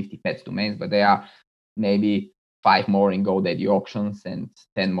maybe 50 pets domains, but there are maybe 5 more in GoDaddy auctions and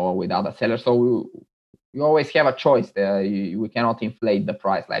 10 more with other sellers. So you always have a choice there. We cannot inflate the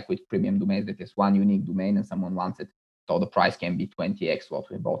price like with premium domains. That is one unique domain and someone wants it, so the price can be 20x what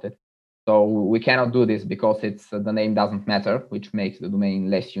we bought it. So we cannot do this because it's the name doesn't matter, which makes the domain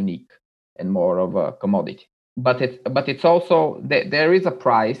less unique and more of a commodity. But it's also there is a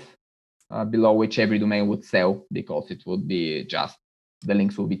price below which every domain would sell, because it would be just the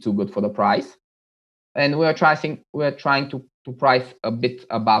links will be too good for the price. And we're trying to price a bit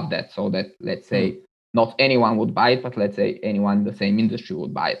above that, so that let's say not anyone would buy it, but let's say anyone in the same industry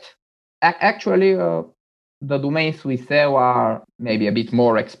would buy it. Actually, the domains we sell are maybe a bit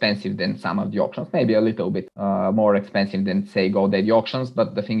more expensive than some of the auctions, maybe a little bit more expensive than, say, GoDaddy auctions.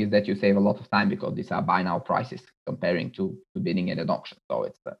 But the thing is that you save a lot of time because these are buy now prices comparing to bidding at an auction. So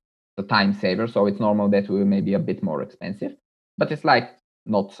it's a time saver. So it's normal that we may be a bit more expensive, but it's like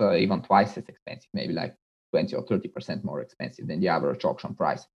not even twice as expensive, maybe like 20 or 30% more expensive than the average auction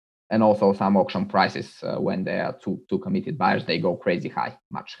price. And also some auction prices, when there are two committed buyers, they go crazy high,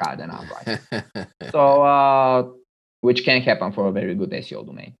 much higher than our price. So, which can happen for a very good SEO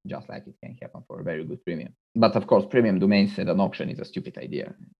domain, just like it can happen for a very good premium. But of course, premium domains at an auction is a stupid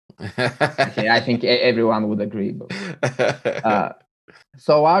idea. I think everyone would agree.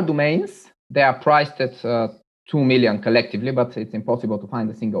 So our domains, they are priced at 2 million collectively, but it's impossible to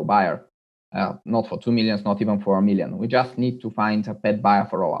find a single buyer. Not for 2 million, not even for 1 million. We just need to find a pet buyer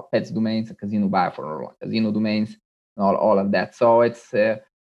for all our pets domains, a casino buyer for all our casino domains, all of that. So it's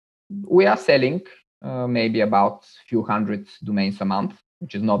we are selling maybe about a few hundred domains a month,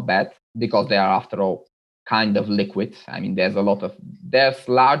 which is not bad because they are, after all, kind of liquid. I mean, there's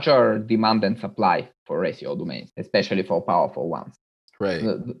larger demand and supply for SEO domains, especially for powerful ones. Right.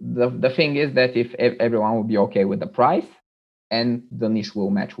 The thing is that if everyone will be okay with the price, and the niche will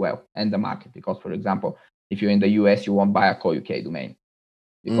match well, and the market, because, for example, if you're in the US, you won't buy a co-UK domain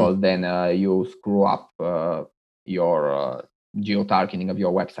because then you screw up your geo-targeting of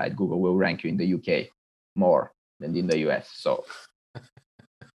your website. Google will rank you in the UK more than in the US.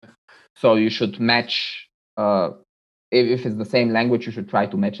 So you should match. If it's the same language, you should try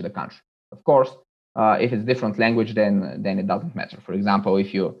to match the country. Of course, if it's different language, then it doesn't matter. For example,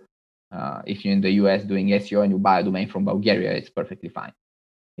 if you're in the US doing SEO and you buy a domain from Bulgaria, it's perfectly fine.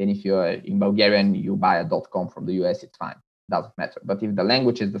 And if you're in Bulgaria and you buy a .com from the US, it's fine. Doesn't matter. But if the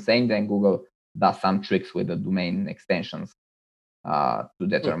language is the same, then Google does some tricks with the domain extensions to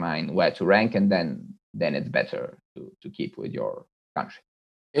determine where to rank, and then it's better to keep with your country.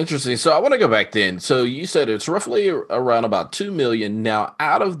 Interesting. So I want to go back then. So you said it's roughly around about 2 million. Now,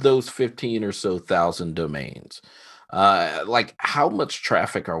 out of those 15 or so thousand domains, like how much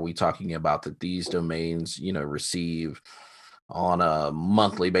traffic are we talking about that these domains, receive on a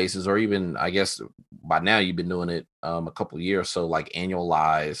monthly basis, or even, I guess by now you've been doing it a couple of years, so like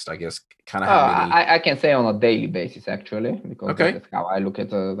annualized, I guess, kind of how many? I can say on a daily basis, actually, because that's how I look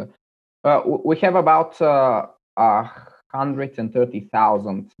at we have about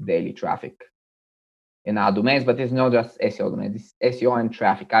 130,000 daily traffic in our domains, but it's not just SEO domains, it's SEO and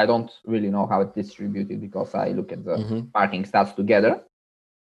traffic. I don't really know how it's distributed because I look at the parking stats together.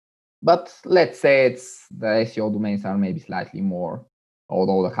 But let's say the SEO domains are maybe slightly more,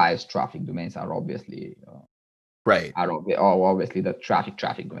 although the highest traffic domains are obviously right. Obviously the traffic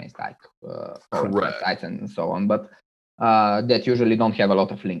domains like foreign websites and so on. But that usually don't have a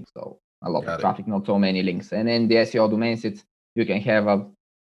lot of links, so a lot of traffic, not so many links. And in the SEO domains, you can have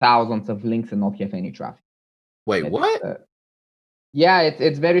thousands of links and not have any traffic. Wait, what? Yeah,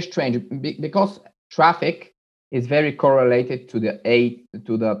 it's very strange because traffic is very correlated to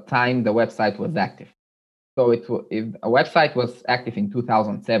the time the website was active. So if a website was active in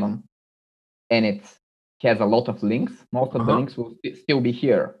 2007 and it has a lot of links, most of the links will still be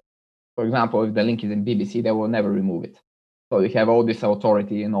here. For example, if the link is in BBC, they will never remove it. So you have all this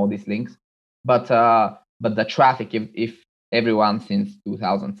authority and all these links, but the traffic, if everyone since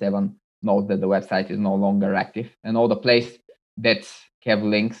 2007 knows that the website is no longer active, and all the places that have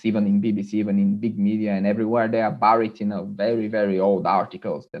links, even in BBC, even in big media and everywhere, they are buried in a very, very old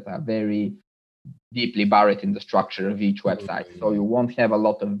articles that are very deeply buried in the structure of each website. So you won't have a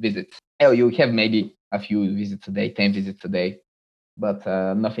lot of visits. You have maybe a few visits a day, 10 visits a day, but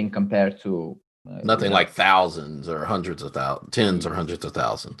nothing compared to nothing like thousands or hundreds of thousands, tens or hundreds of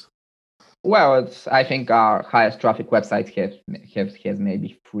thousands. Well, I think our highest traffic website has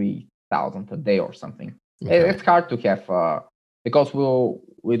maybe 3,000 a day or something. It's hard to have because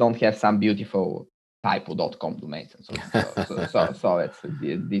we don't have some beautiful typo.com domains and so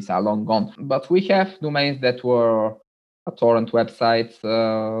these are long gone. But we have domains that were torrent websites,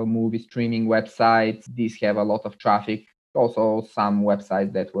 movie streaming websites. These have a lot of traffic. Also, some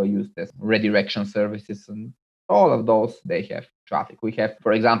websites that were used as redirection services, and all of those, they have traffic. We have,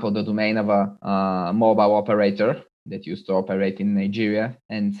 for example, the domain of a mobile operator that used to operate in Nigeria,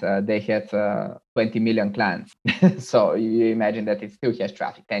 and they had 20 million clients. So you imagine that it still has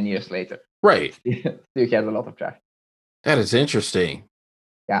traffic 10 years later. Right. Still has a lot of traffic. That is interesting.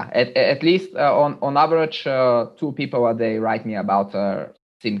 Yeah, at least on average, 2 people a day write me about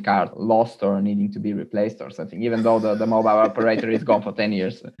SIM card lost or needing to be replaced or something, even though the mobile operator is gone for 10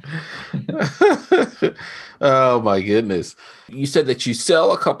 years. Oh my goodness. You said that you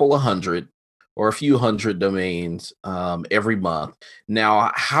sell a couple of hundred or a few hundred domains every month.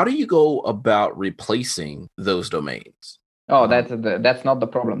 Now, how do you go about replacing those domains? Oh, that's not the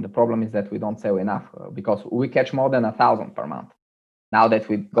problem. The problem is that we don't sell enough because we catch more than 1,000 per month. Now that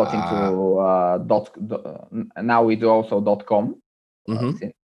we got into now we do also .com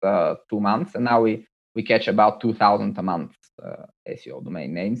since 2 months, and now we catch about 2,000 a month SEO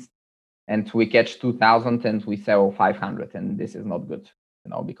domain names. and we catch 2,000 and we sell 500, and this is not good,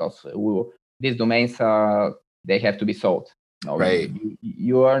 because these domains they have to be sold. Right.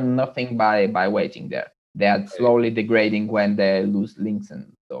 You earn nothing by waiting there. They are slowly degrading when they lose links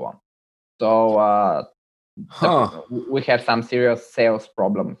and so on. So we have some serious sales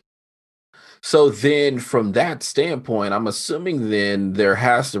problems. So then from that standpoint, I'm assuming then there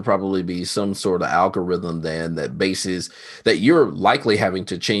has to probably be some sort of algorithm then that you're likely having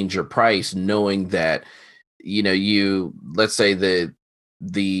to change your price, knowing that, let's say the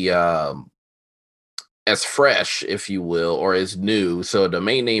as fresh, if you will, or as new. So a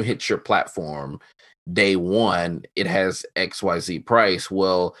domain name hits your platform day one, it has XYZ price.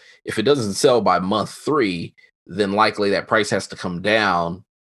 Well, if it doesn't sell by month 3, then likely that price has to come down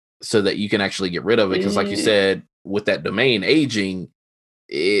so that you can actually get rid of it. Because like you said, with that domain aging,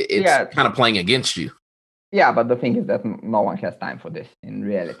 it's kind of playing against you. Yeah, but the thing is that no one has time for this in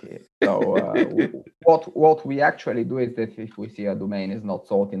reality. So what we actually do is that if we see a domain is not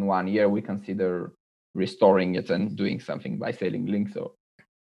sold in 1 year, we consider restoring it and doing something by selling links. So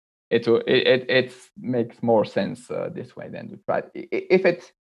it makes more sense this way than to try. If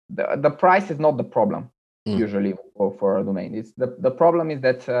it's the price is not the problem usually for a domain. It's the problem is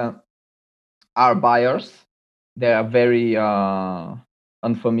that our buyers, they are very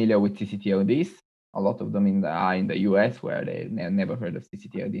unfamiliar with ccTLDs. A lot of them are in the US, where they never heard of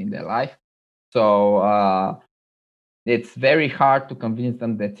ccTLD in their life. So it's very hard to convince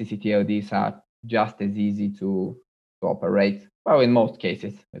them that ccTLDs are just as easy to operate. Well, in most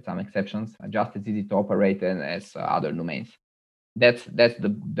cases, with some exceptions, are just as easy to operate as other domains. That's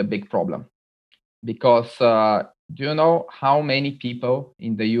the big problem. Because do you know how many people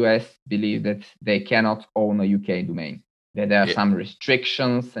in the US believe that they cannot own a UK domain? That there are some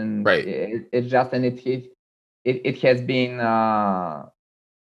restrictions, and it has been.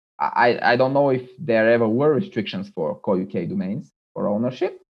 I don't know if there ever were restrictions for co-UK domains for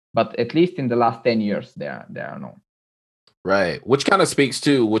ownership, but at least in the last 10 years, there are none. Right, which kind of speaks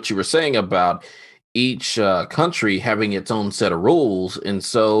to what you were saying about each country having its own set of rules, and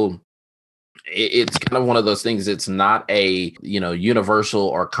so it's kind of one of those things. It's not a universal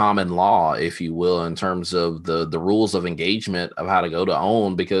or common law, if you will, in terms of the rules of engagement of how to go to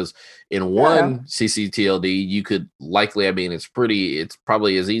own, because in one ccTLD you could likely, it's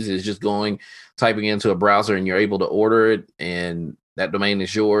probably as easy as just typing into a browser and you're able to order it and that domain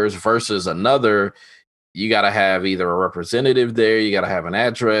is yours, versus another you got to have either a representative there, you got to have an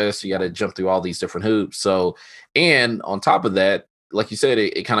address, you got to jump through all these different hoops. So, and on top of that, like you said,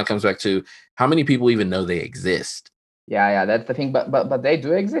 it kind of comes back to how many people even know they exist. Yeah, that's the thing. But they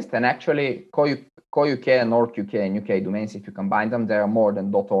do exist, and actually, co-UK and Org.uk and UK domains, if you combine them, there are more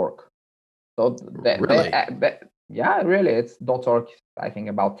than .org. So really, really, it's .org. I think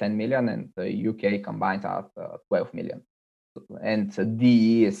about 10 million, and the UK combined are 12 million, and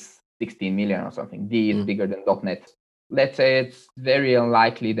DE is 16 million or something. DE is bigger than .net. Let's say it's very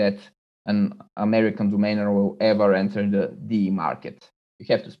unlikely that an American domainer will ever enter the DE market. You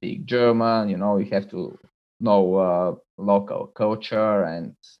have to speak German, you have to know local culture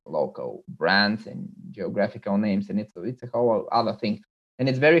and local brands and geographical names, and it's a whole other thing. And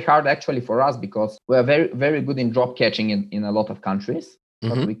it's very hard actually for us, because we're very, very good in drop catching in a lot of countries,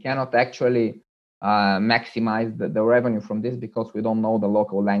 but we cannot actually maximize the revenue from this because we don't know the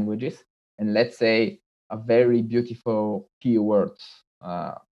local languages. And let's say a very beautiful keywords,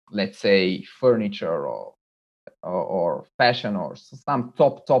 let's say furniture or fashion or some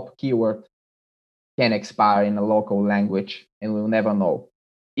top keyword can expire in a local language, and we'll never know,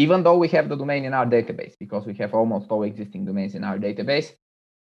 even though we have the domain in our database, because we have almost all existing domains in our database.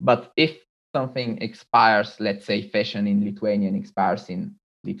 But if something expires, let's say fashion in Lithuanian expires in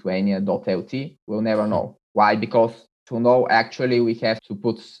Lithuania.lt, we'll never know. Why? Because to know, actually, we have to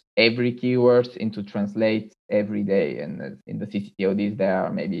put every keyword into translate every day. And in the ccTLDs, there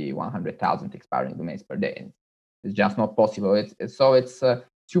are maybe 100,000 expiring domains per day. And it's just not possible. It's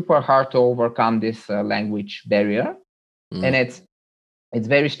super hard to overcome this language barrier. And it's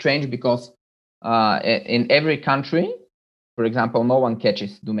very strange because in every country, for example, no one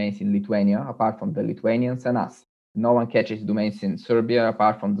catches domains in Lithuania apart from the Lithuanians and us. No one catches domains in Serbia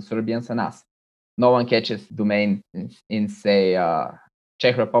apart from the Serbians and us. No one catches domain in say,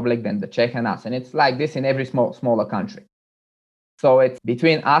 Czech Republic than the Czech and us. And it's like this in every smaller country. So it's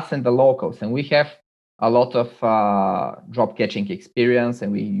between us and the locals. And we have a lot of drop catching experience,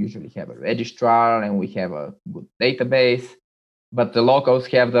 and we usually have a registrar and we have a good database. But the locals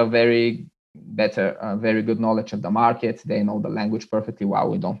have the very good knowledge of the market. They know the language perfectly well.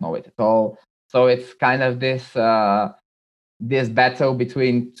 We don't know it at all. So it's kind of this this battle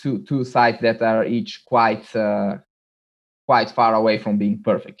between two sides that are each quite far away from being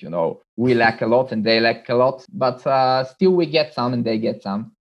perfect. We lack a lot and they lack a lot, but still we get some and they get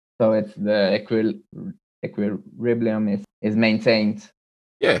some. So it's the equilibrium is maintained.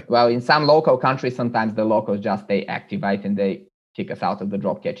 Yeah. Well, in some local countries, sometimes the locals just stay active, right? And they kick us out of the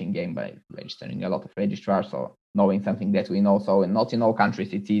drop catching game by registering a lot of registrars or knowing something that we know. So not in all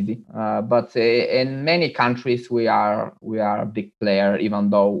countries it's easy, but in many countries we are a big player, even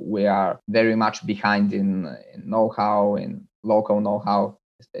though we are very much behind in know-how, in local know-how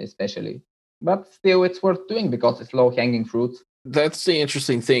especially. But still, it's worth doing because it's low-hanging fruit. That's the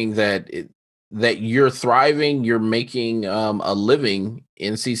interesting thing, that you're thriving, you're making a living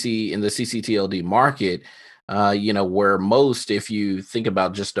in the CCTLD market. Where most, if you think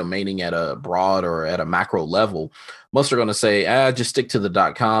about just domaining at a broad or at a macro level, most are going to say, just stick to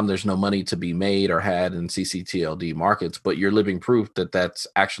the .com. There's no money to be made or had in CCTLD markets, but you're living proof that that's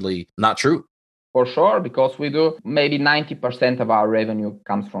actually not true. For sure, because we do maybe 90% of our revenue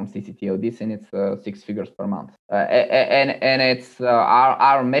comes from CCTLDs, and it's 6 figures per month. And it's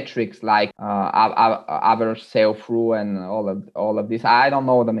our metrics like average sale through and all of this. I don't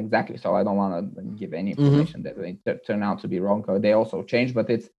know them exactly, so I don't want to give any information that may turn out to be wrong. They also change, but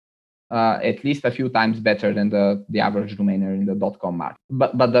it's at least a few times better than the average domainer in the .com market.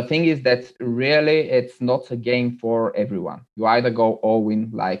 But the thing is that really it's not a game for everyone. You either go all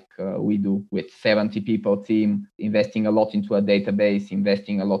in like we do with 70 people team, investing a lot into a database,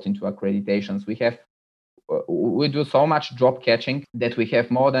 investing a lot into accreditations. We do so much drop catching that we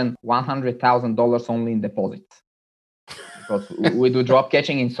have more than $100,000 only in deposits. Because we do drop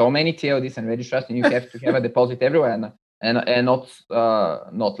catching in so many TLDs and registrars, and you have to have a deposit everywhere. And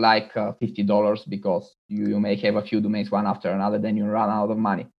not like $50, because you may have a few domains one after another, then you run out of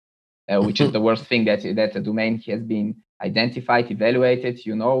money, which is the worst thing, that a domain has been identified, evaluated,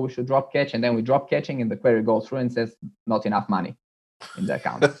 we should drop catch, and then we drop catching and the query goes through and says not enough money in the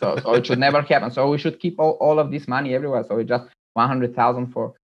account. So it should never happen. So we should keep all of this money everywhere. So it's just 100,000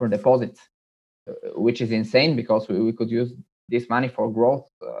 for deposits, which is insane, because we could use this money for growth.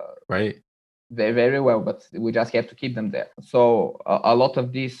 Right. Very, very well, but we just have to keep them there. So a lot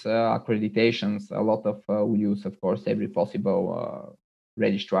of these accreditations, a lot of we use, of course, every possible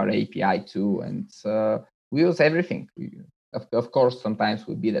registrar API too, and we use everything. Of course, sometimes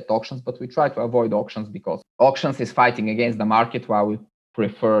we bid at auctions, but we try to avoid auctions because auctions is fighting against the market, while we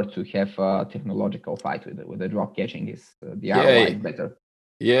prefer to have a technological fight with the drop catching. Is the ROI is better.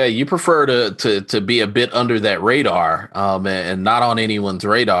 Yeah, you prefer to be a bit under that radar, and not on anyone's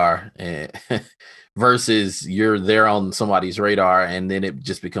radar, versus you're there on somebody's radar, and then it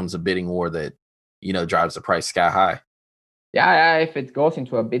just becomes a bidding war that drives the price sky high. Yeah, if it goes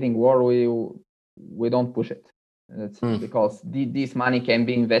into a bidding war, we don't push it. That's because this money can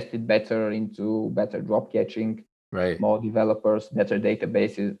be invested better into better drop catching, right? More developers, better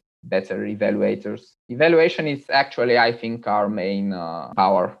databases, better evaluators. Evaluation is actually, I think, our main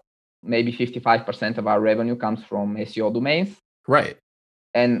power. Maybe 55% of our revenue comes from SEO domains. Right.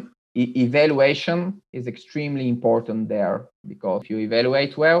 And evaluation is extremely important there, because if you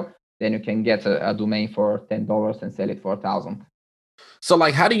evaluate well, then you can get a domain for $10 and sell it for $1,000. So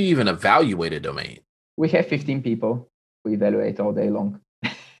how do you even evaluate a domain? We have 15 people who evaluate all day long.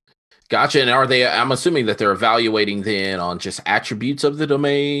 Gotcha. And I'm assuming that they're evaluating then on just attributes of the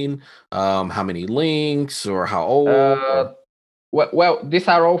domain, how many links or how old? Well, these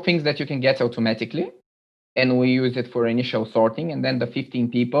are all things that you can get automatically, and we use it for initial sorting. And then the 15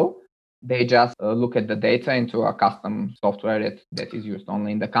 people, they just look at the data into a custom software that is used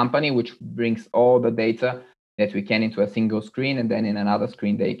only in the company, which brings all the data that we can into a single screen. And then in another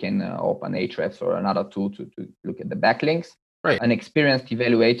screen, they can open Ahrefs or another tool to look at the backlinks. Right. An experienced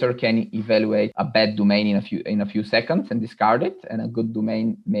evaluator can evaluate a bad domain in a few seconds and discard it, and a good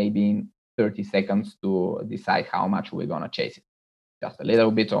domain maybe in 30 seconds to decide how much we're gonna chase it. Just a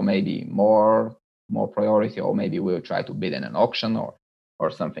little bit, or maybe more priority, or maybe we'll try to bid in an auction or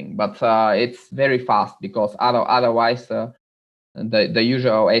something. But it's very fast, because otherwise the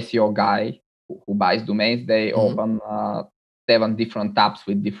usual SEO guy who buys domains, they open 7 different tabs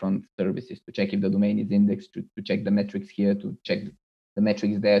with different services to check if the domain is indexed, to check the metrics here, to check the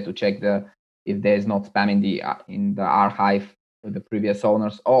metrics there, to check if there's not spam in the archive with the previous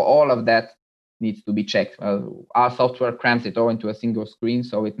owners. All of that needs to be checked. Our software crams it all into a single screen,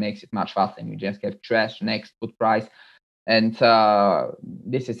 so it makes it much faster. And you just have trash, next, put price. And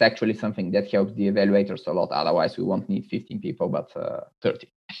this is actually something that helps the evaluators a lot. Otherwise, we won't need 15 people, but 30.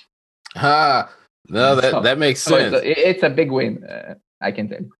 No, that makes sense. It's a big win, I can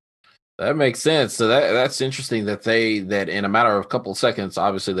tell you. That makes sense. So that's interesting that in a matter of a couple of seconds,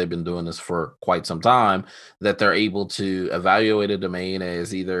 obviously they've been doing this for quite some time, that they're able to evaluate a domain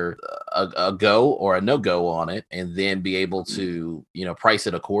as either a go or a no go on it, and then be able to price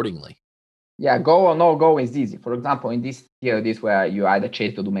it accordingly. Yeah, go or no go is easy. For example, in this TLDs where you either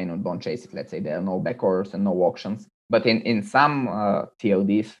chase the domain or don't chase it, let's say there are no back orders and no auctions. But in some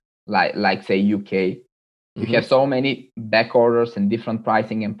TLDs, like say UK, you Hmm. have so many back orders and different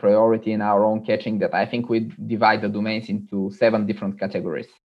pricing and priority in our own catching that I think we divide the domains into 7 different categories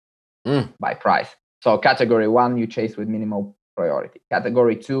by price. So category 1, you chase with minimal priority.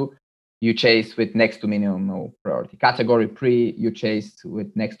 Category 2, you chase with next to minimal priority. Category 3, you chase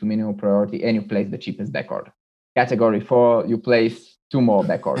with next to minimal priority and you place the cheapest back order. Category 4, you place 2 more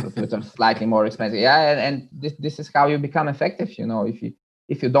back orders, which are slightly more expensive. Yeah, and this is how you become effective.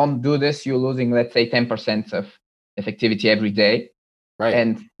 If you don't do this, you're losing, let's say, 10% of effectivity every day, Right.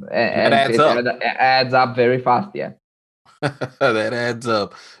 and That and adds it up. adds up very fast. Yeah. That adds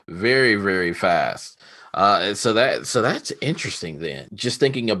up very, very fast. So that's interesting then. Just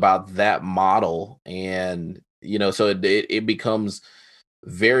thinking about that model, and so it becomes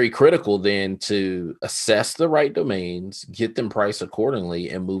very critical then to assess the right domains, get them priced accordingly,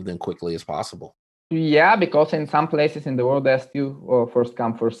 and move them quickly as possible. Yeah, because in some places in the world there's still first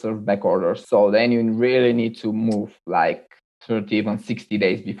come first serve back orders. So then you really need to move like 30 even 60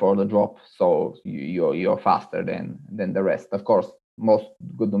 days before the drop. So you're faster than the rest. Of course, most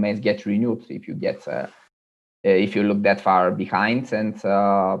good domains get renewed if you look that far behind, and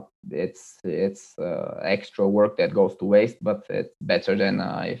it's extra work that goes to waste. But it's better than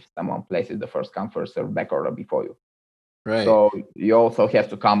if someone places the first come first serve back order before you. Right. So you also have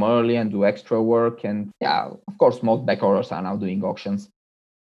to come early and do extra work. And yeah, of course, most back orders are now doing auctions,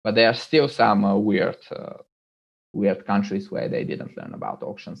 but there are still some weird countries where they didn't learn about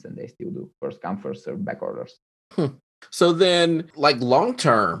auctions and they still do first come first serve back orders. Hmm. So then, like long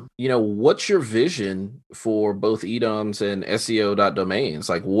term, what's your vision for both EDOMs and SEO.domains?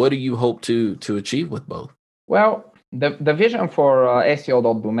 Like, what do you hope to achieve with both? Well, the vision for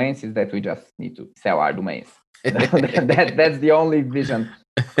SEO.domains is that we just need to sell our domains. That's the only vision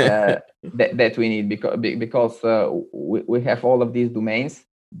that we need, because we have all of these domains.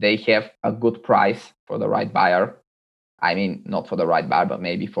 They have a good price for the right buyer. I mean, not for the right buyer, but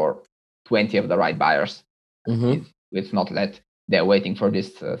maybe for 20 of the right buyers. Hmm. It's not that they're waiting for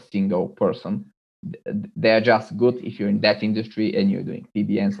this single person. They're just good if you're in that industry and you're doing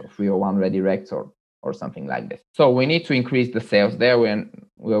PBNs or 301 redirects or something like this. So we need to increase the sales there.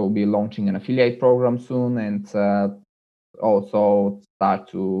 We'll be launching an affiliate program soon, and also start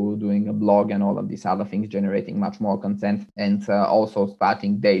to doing a blog and all of these other things, generating much more content, and also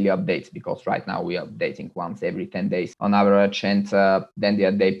starting daily updates, because right now we are updating once every 10 days on average, and then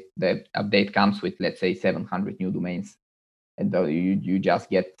the update comes with, let's say, 700 new domains, and you just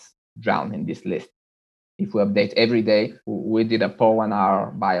get drowned in this list. If we update every day, we did a poll and our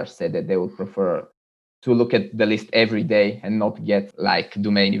buyers said that they would prefer to look at the list every day and not get like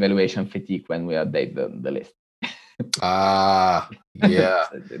domain evaluation fatigue when we update the list. Yeah.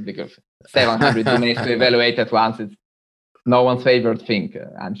 Because 700 domains to evaluate at once, it's no one's favorite thing,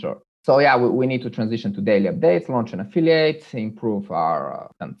 I'm sure. So yeah, we need to transition to daily updates, launch an affiliate, improve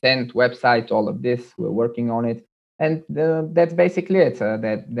our content, website, all of this. We're working on it. And that's basically it.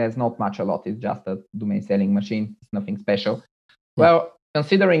 There's not much a lot. It's just a domain selling machine. It's nothing special. Well,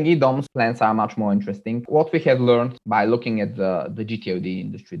 considering EDOM's plans are much more interesting. What we have learned by looking at the GTOD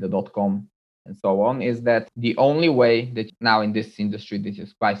industry, the .com and so on, is that the only way that now in this industry, this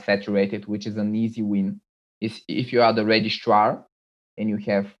is quite saturated, which is an easy win, is if you are the registrar and you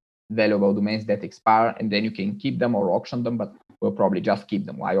have valuable domains that expire, and then you can keep them or auction them, but we'll probably just keep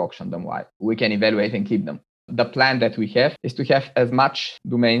them. Why auction them? Why? We can evaluate and keep them. The plan that we have is to have as much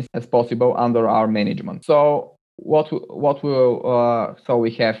domains as possible under our management. So so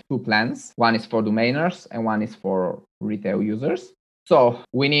we have 2 plans. One is for domainers and one is for retail users. So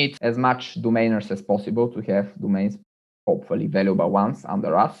we need as much domainers as possible to have domains, hopefully valuable ones,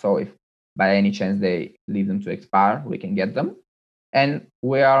 under us. So if by any chance they leave them to expire, we can get them. And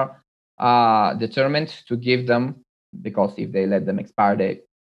we are determined to give them, because if they let them expire,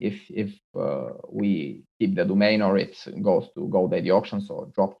 if we keep the domain or it goes to GoDaddy auctions or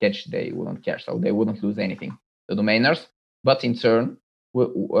drop catch, they wouldn't care. So they wouldn't lose anything, the domainers. But in turn,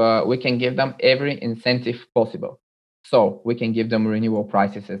 we can give them every incentive possible. So we can give them renewal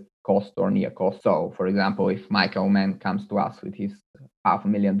prices at cost or near cost. So for example, if Michael Mann comes to us with his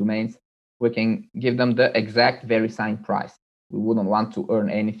 500,000 domains, we can give them the exact VeriSign price. We wouldn't want to earn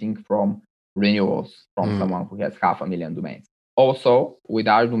anything from renewals from someone who has 500,000 domains. Also, with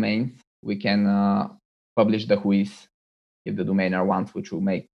our domains, we can publish the whois if the domainer wants, which will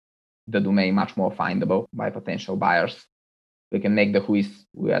make the domain much more findable by potential buyers. We can make the whois,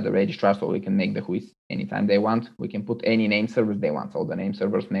 we are the registrar, so we can make the whois anytime they want. We can put any name servers they want. So the name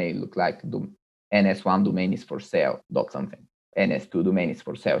servers may look like NS1 domain is for sale, dot something. NS2 domain is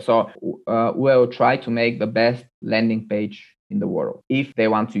for sale. So we'll try to make the best landing page in the world if they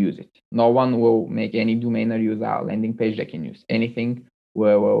want to use it. No one will make any domainer use our landing page. They can use anything.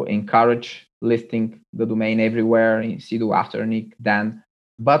 We will encourage listing the domain everywhere in Seedoo, Afternic, Dan.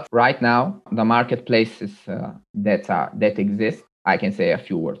 But right now, the marketplaces that exist, I can say a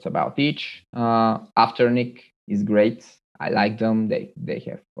few words about each. Afternic is great. I like them. They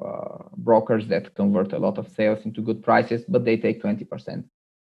have brokers that convert a lot of sales into good prices, but they take 20%.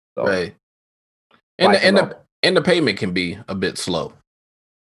 So right. And the payment can be a bit slow.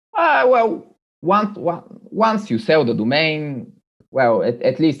 Well, once you sell the domain, well,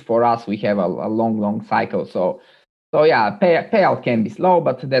 at least for us, we have a long cycle. So yeah, payout can be slow,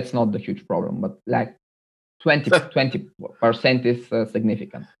 but that's not the huge problem. But like 20% is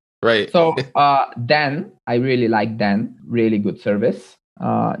significant. Right. So Dan, I really like Dan. Really good service.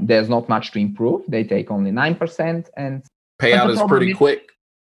 There's not much to improve. They take only 9%, and payout is pretty quick.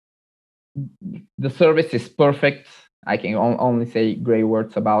 The service is perfect. I can only say great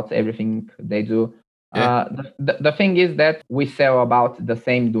words about everything they do. Yeah. The thing is that we sell about the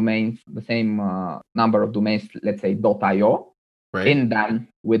same domains, the same number of domains, let's say .io, right, in Dan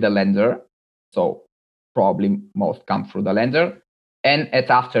with the lender. So probably most come through the lender, and at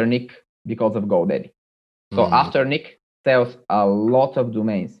Afternic because of GoDaddy. So Afternic sells a lot of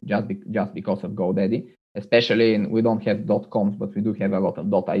domains just because of GoDaddy. Especially we don't have .coms, but we do have a lot of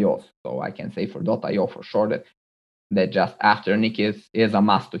 .ios. So I can say for .io for sure that just Afternic is a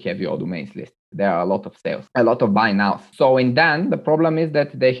must to have your domains list. There are a lot of sales, a lot of buy nows. So in Dan, the problem is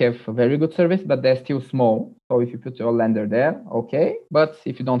that they have a very good service, but they're still small. So if you put your lender there, okay. But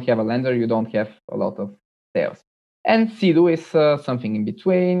if you don't have a lender, you don't have a lot of sales. And Seedoo is something in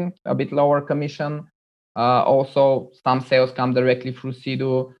between, a bit lower commission. Also, some sales come directly through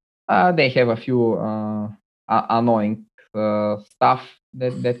Seedoo. They have a few annoying stuff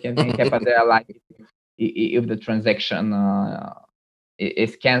that can happen there, like if the transaction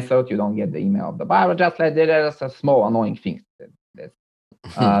is canceled, you don't get the email of the buyer. Just like there's a small annoying things. There's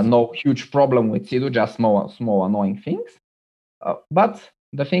no huge problem with Seedoo, just small annoying things. But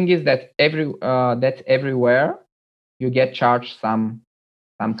the thing is that everywhere you get charged some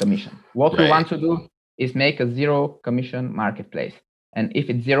commission. What we want to do is make a zero commission marketplace. And if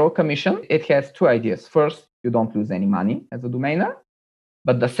it's zero commission, it has two ideas. First, you don't lose any money as a domainer.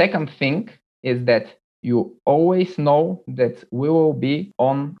 But the second thing is that you always know that we will be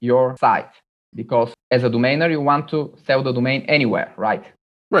on your site. Because as a domainer, you want to sell the domain anywhere, right?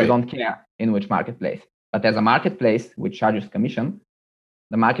 You don't care in which marketplace. But as a marketplace, which charges commission,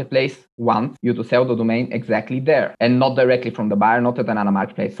 the marketplace wants you to sell the domain exactly there and not directly from the buyer, not at another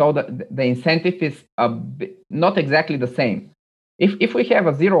marketplace. So the incentive is not exactly the same. If we have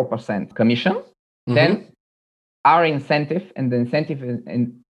a 0% commission, then our incentive and the incentive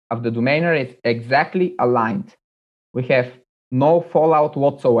of the domainer is exactly aligned. We have no fallout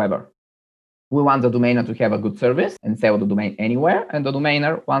whatsoever. We want the domainer to have a good service and sell the domain anywhere, and the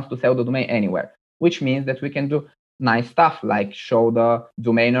domainer wants to sell the domain anywhere, which means that we can do nice stuff like show the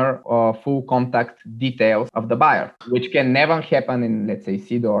domainer full contact details of the buyer, which can never happen in, let's say,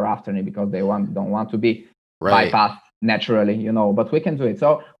 Seedoo or Afternic because they don't want to be bypassed naturally, but we can do it.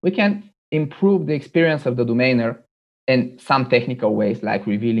 So we can improve the experience of the domainer in some technical ways, like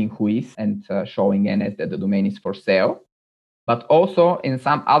revealing whois and showing NS that the domain is for sale, but also in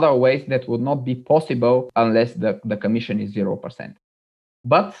some other ways that would not be possible unless the commission is 0%.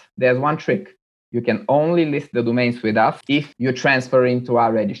 But there's one trick. You can only list the domains with us if you transfer into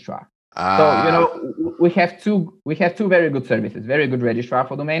our registrar. So, we have two very good services, very good registrar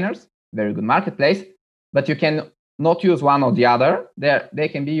for domainers, very good marketplace, but you can not use one or the other. They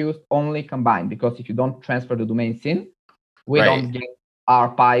can be used only combined, because if you don't transfer the domains in, we don't get our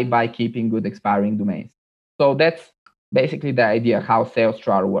pie by keeping good expiring domains. So that's basically the idea how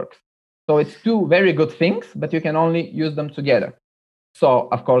Salestra works. So it's two very good things, but you can only use them together. So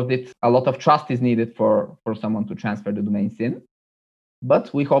of course, a lot of trust is needed for someone to transfer the domains in.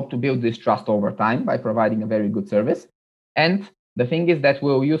 But we hope to build this trust over time by providing a very good service. And the thing is that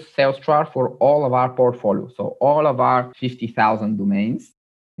we'll use Salestra for all of our portfolio. So all of our 50,000 domains,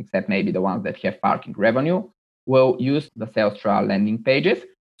 except maybe the ones that have parking revenue, will use the Salestra landing pages.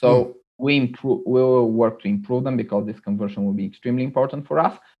 So we will work to improve them, because this conversion will be extremely important for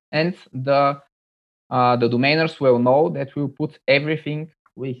us. And the domainers will know that we'll put everything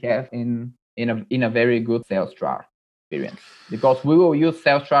we have in a very good sales jar experience, because we will use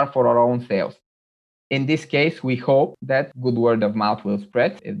sales jar for our own sales. In this case, we hope that good word of mouth will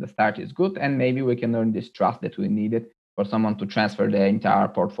spread if the start is good, and maybe we can earn this trust that we needed for someone to transfer their entire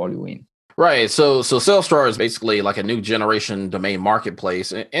portfolio in. Right. So SalesStar is basically like a new generation domain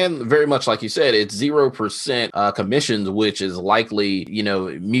marketplace. And very much like you said, it's 0% commissions, which is likely,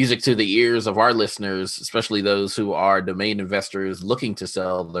 music to the ears of our listeners, especially those who are domain investors looking to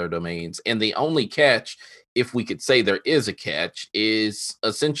sell their domains. And the only catch, if we could say there is a catch, is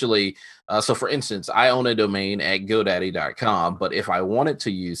essentially, so for instance, I own a domain at GoDaddy.com, but if I wanted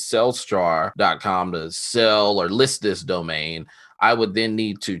to use SalesStar.com to sell or list this domain, I would then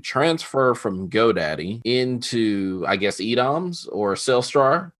need to transfer from GoDaddy into, I guess, eDoms or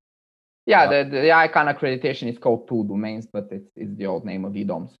SalesStar. Yeah, the ICANN accreditation is called two domains, but it's the old name of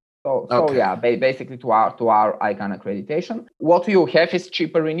eDoms. So okay. Yeah, basically to our ICANN accreditation, what you have is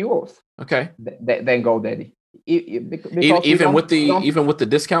cheaper renewals. Okay. Than GoDaddy. Even with the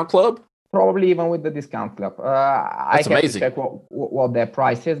discount club. Probably even with the discount club. That's amazing. To check what their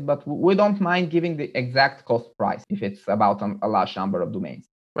price is, but we don't mind giving the exact cost price if it's about a large number of domains.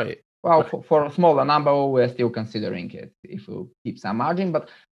 Right. Well, for a smaller number, we're still considering it if we keep some margin. But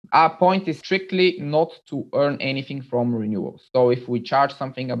our point is strictly not to earn anything from renewals. So if we charge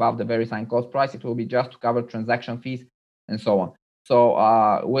something above the VeriSign cost price, it will be just to cover transaction fees and so on.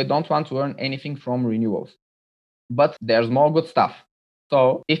 So we don't want to earn anything from renewals. But there's more good stuff.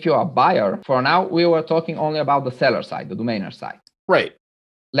 So if you're a buyer, for now, we were talking only about the seller side, the domainer side. Right.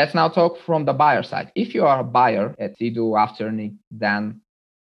 Let's now talk from the buyer side. If you are a buyer at Sedo, Afternic, then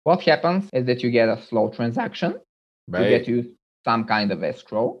what happens is that you get a slow transaction. Right. You get you some kind of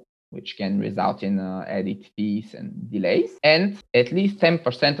escrow, which can result in edit fees and delays. And at least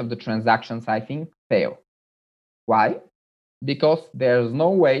 10% of the transactions, I think, fail. Why? Because there's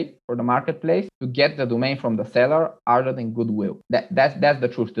no way for the marketplace to get the domain from the seller other than goodwill. That's the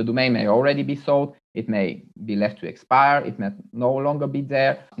truth. The domain may already be sold. It may be left to expire. It may no longer be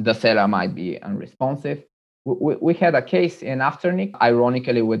there. The seller might be unresponsive. We had a case in Afternic,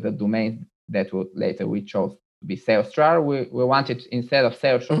 ironically, with the domain that later we chose to be SalesStar. We wanted, instead of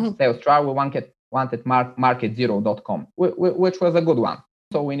SalesStar, we wanted marketzero.com, which was a good one.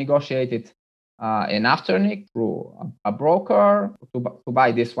 So we negotiated in Afternic through a broker to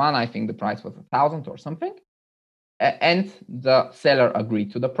buy this one. I think the price was $1,000 or something. And the seller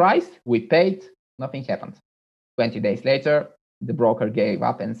agreed to the price. We paid, nothing happened. 20 days later, the broker gave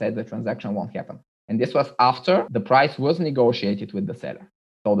up and said the transaction won't happen. And this was after the price was negotiated with the seller.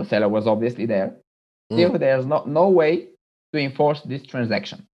 So the seller was obviously there. Still, there's no way to enforce this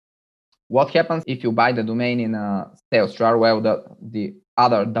transaction. What happens if you buy the domain in a SalesStar? Well,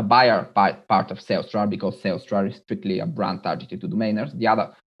 the buyer part of SalesStar, because SalesStar is strictly a brand targeted to domainers. The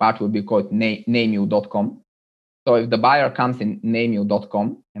other part will be called nameyou.com. So if the buyer comes in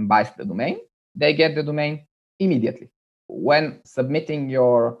nameyou.com and buys the domain, they get the domain immediately. When submitting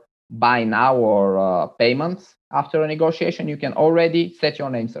your buy now or payments after a negotiation, you can already set your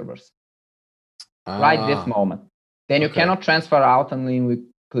name servers right this moment. Then you cannot transfer out until we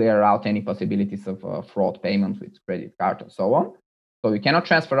clear out any possibilities of fraud payments with credit card and so on. So you cannot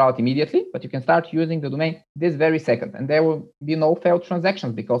transfer out immediately, but you can start using the domain this very second. And there will be no failed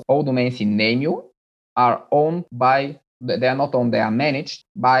transactions because all domains in Nameyou are owned by, they are not owned, they are managed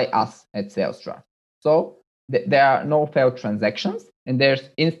by us at SalesStar. So there are no failed transactions and there's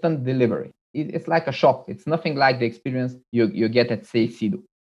instant delivery. It's like a shop. It's nothing like the experience you get at, say, Sedo,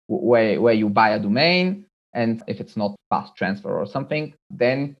 where you buy a domain, and if it's not fast transfer or something,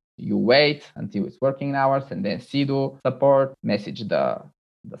 then you wait until it's working hours, and then Sedo support message the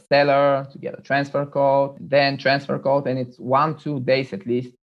seller to get a transfer code, then transfer code, and it's 1-2 days at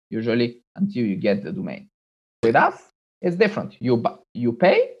least, usually, until you get the domain. With us, it's different. You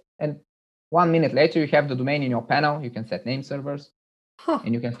pay, and 1 minute later, you have the domain in your panel. You can set name servers,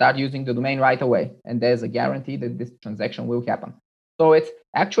 and you can start using the domain right away. And there's a guarantee that this transaction will happen. So it's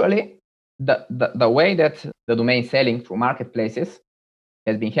actually the way that the domain selling through marketplaces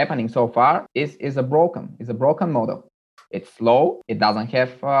has been happening so far is a broken model. It's slow. It doesn't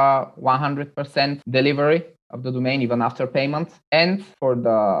have 100% delivery of the domain even after payment. And for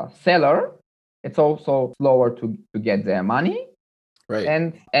the seller, it's also slower to get their money. Right.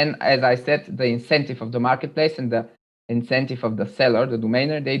 And as I said, the incentive of the marketplace and the incentive of the seller, the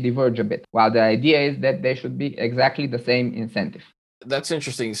domainer, they diverge a bit. While the idea is that they should be exactly the same incentive. That's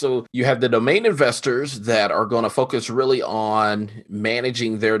interesting. So you have the domain investors that are going to focus really on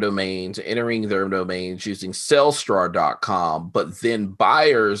managing their domains, entering their domains using Sellstar.com, but then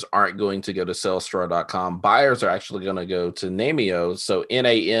buyers aren't going to go to Sellstar.com. Buyers are actually going to go to Namio, so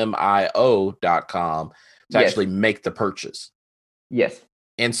NAMIO.com to Yes, actually make the purchase. yes.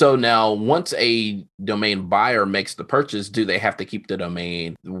 And so now, once a domain buyer makes the purchase, do they have to keep the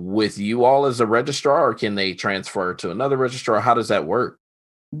domain with you all as a registrar, or can they transfer to another registrar? How does that work?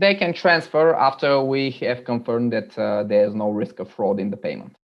 They can transfer after we have confirmed that there's no risk of fraud in the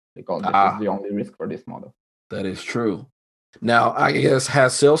payment, because this is Ah, the only risk for this model. that is true. Now, I guess,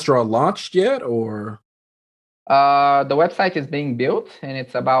 has Salesdraw launched yet, or? The website is being built and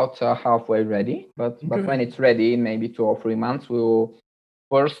it's about halfway ready. But when Okay. it's ready, in maybe 2 or 3 months, we'll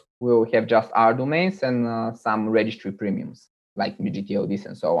have just our domains and some registry premiums like GTODs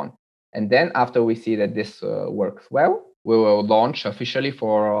and so on. And then after we see that this works well, we will launch officially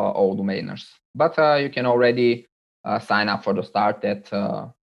for all domainers. But you can already sign up for the start at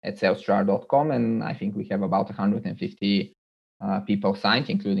salesjar.com, and I think we have about 150 people signed,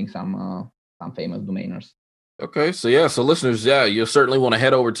 including some famous domainers. Okay, so yeah, so listeners, yeah, you'll certainly want to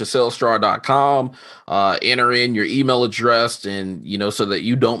head over to salesdraw.com, enter in your email address, and so that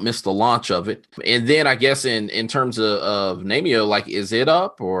you don't miss the launch of it. And then I guess in terms of Namio, like, is it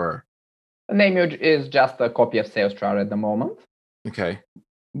up or? Namio is just a copy of Salestra at the moment, Okay,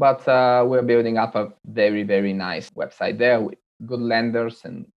 but we're building up a very, very nice website there with good lenders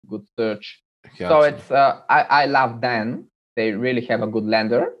and good search. So gotcha. it's I love Dan. They really have a good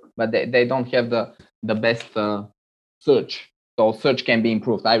lender, but they don't have the best search. So search can be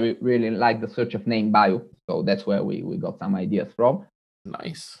improved. I really like the search of name bio. So that's where we got some ideas from.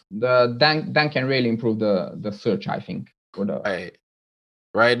 Nice. The Dan can really improve the search, I think, for the Right.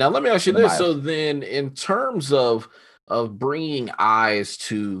 Right. Now let me ask you for the this. So buyers. then in terms of bringing eyes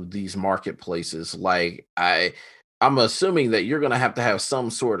to these marketplaces, like I'm assuming that you're going to have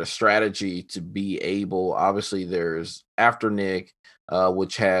some sort of strategy to be able, obviously there's Afternic,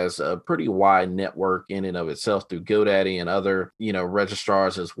 which has a pretty wide network in and of itself through GoDaddy and other,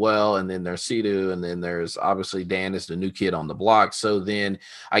 registrars as well. And then there's Sidu, and then there's obviously Dan is the new kid on the block. So then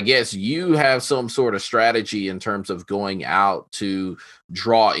I guess you have some sort of strategy in terms of going out to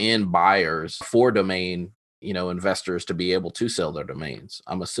draw in buyers for domain, investors to be able to sell their domains,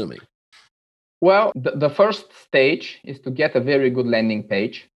 I'm assuming. Well, the first stage is to get a very good landing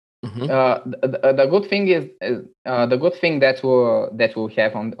page. Hmm. The good thing is the good thing that we'll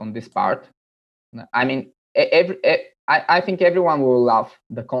have on this part. I mean, I think everyone will love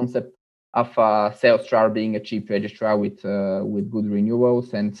the concept of Salestra being a cheap registrar with good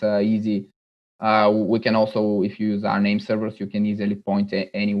renewals and easy. We can also, if you use our name servers, you can easily point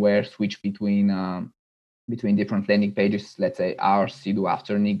anywhere, switch between different landing pages. Let's say ours, Sidu,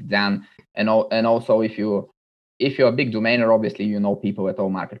 Afternic, Dan, and also if you're a big domainer, obviously you know people at all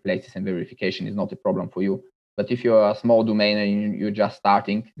marketplaces, and verification is not a problem for you. But if you're a small domainer and you're just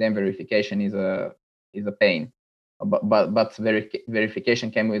starting, then verification is a pain. But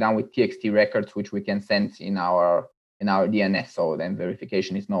verification can be done with TXT records, which we can send in our DNS. So then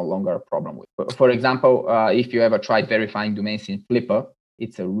verification is no longer a problem. For example, if you ever tried verifying domains in Flipper,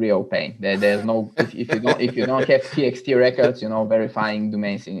 it's a real pain. There's no if you don't have TXT records, verifying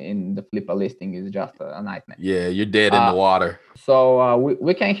domains in the Flipper listing is just a nightmare. Yeah, you're dead in the water. So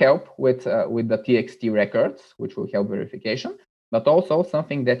we can help with the TXT records, which will help verification. But also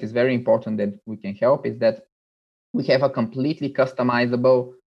something that is very important that we can help is that we have a completely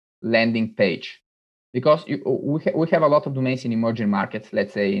customizable landing page, because we have a lot of domains in emerging markets,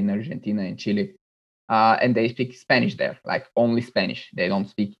 let's say in Argentina and Chile, and they speak Spanish there, like only Spanish. They don't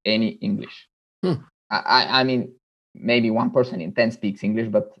speak any English. Hmm. I mean, maybe 1 person in 10 speaks English,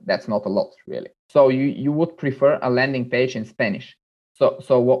 but that's not a lot really. So you would prefer a landing page in Spanish.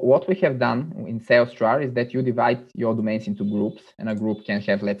 So what we have done in Salestra is that you divide your domains into groups, and a group can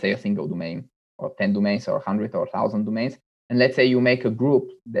have, let's say, a single domain, or 10 domains, or 100 or 1,000 domains. And let's say you make a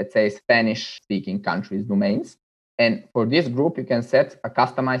group that says Spanish-speaking countries domains. And for this group, you can set a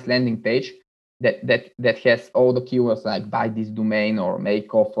customized landing page that has all the keywords like buy this domain or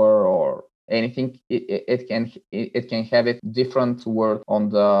make offer or anything. It can have it different word on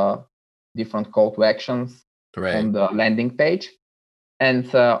the different call to actions on the landing page.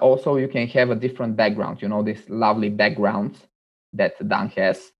 And also you can have a different background, this lovely background that Dan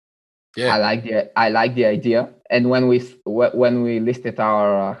has. Yeah. I like the idea. And when we listed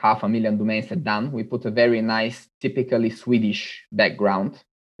our 500,000 domains at Dan, we put a very nice, typically Swedish background,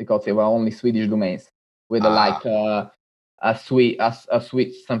 because they were only Swedish domains with a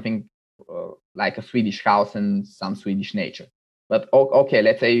sweet something like a Swedish house and some Swedish nature. But okay,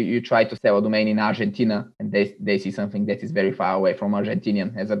 let's say you try to sell a domain in Argentina and they see something that is very far away from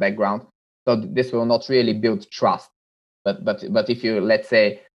Argentinian as a background. So this will not really build trust. But if you, let's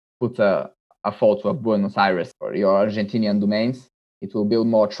say, put a photo of Buenos Aires for your Argentinian domains, it will build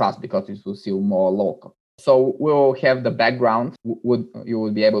more trust because it will feel more local. So we'll have the background. You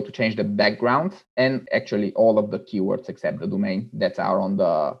will be able to change the background and actually all of the keywords except the domain that are on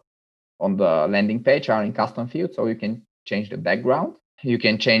the landing page are in custom fields. So you can change the background. You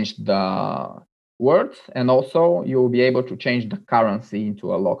can change the words, and also you will be able to change the currency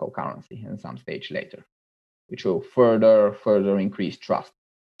into a local currency in some stage later, which will further increase trust.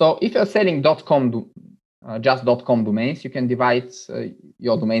 So if you're selling .com, just .com domains, you can divide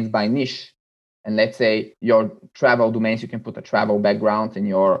your domains by niche. And let's say your travel domains, you can put a travel background. In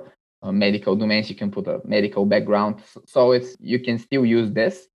your medical domains, you can put a medical background. So you can still use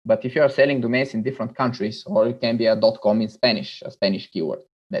this. But if you are selling domains in different countries, or it can be a .com in Spanish, a Spanish keyword,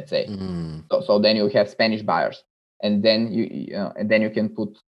 let's say. So then you have Spanish buyers, and then you can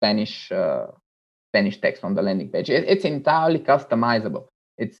put Spanish text on the landing page. It's entirely customizable.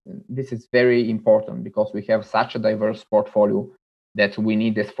 This is very important because we have such a diverse portfolio that we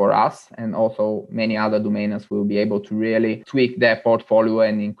need this for us, and also many other domainers will be able to really tweak their portfolio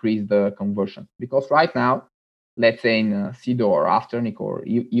and increase the conversion. Because right now, let's say in Sido or Afternic or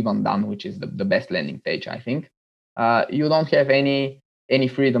even Done, which is the best landing page, I think, you don't have any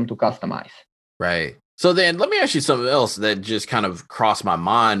freedom to customize. Right. So then let me ask you something else that just kind of crossed my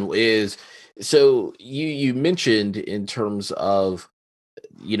mind is, so you mentioned in terms of,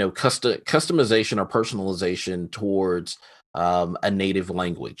 customization or personalization towards a native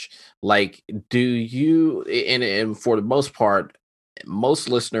language. Like, do you, and for the most part, most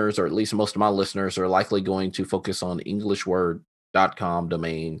listeners, or at least most of my listeners, are likely going to focus on EnglishWord.com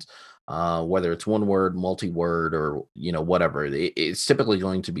domains, whether it's one word, multi-word, or whatever. It's typically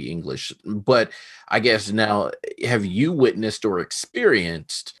going to be English. But I guess now, have you witnessed or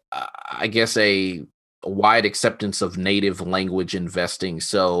experienced, a wide acceptance of native language investing?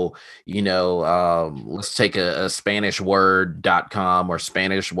 So, let's take a SpanishWord.com or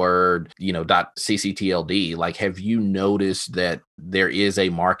Spanish word, .cctld. Like, have you noticed that there is a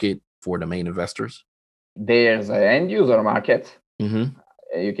market for domain investors? There's an end user market.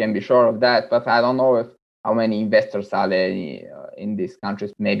 Mm-hmm. You can be sure of that, but I don't know how many investors are there in these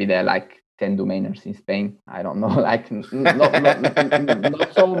countries. Maybe there are like 10 domainers in Spain. I don't know, like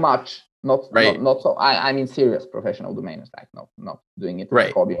not so much. Not so. I mean, serious professional domainers, like not doing it as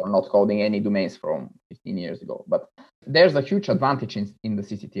a hobby or not coding any domains from 15 years ago. But there's a huge advantage in the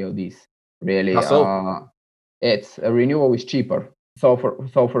CCTLDs. Really, it's a renewal is cheaper. So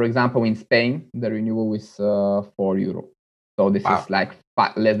for example, in Spain, the renewal is €4. So this is like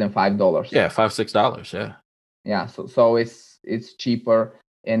less than $5. Yeah, $5-6. Yeah. Yeah. So it's cheaper,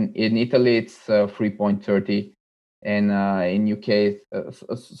 and in Italy it's 3.30. And in UK,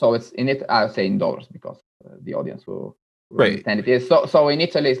 so it's in it. I'll say in dollars because the audience will understand it. Is so in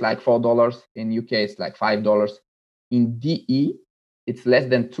Italy it's like $4. In UK it's like $5. In DE it's less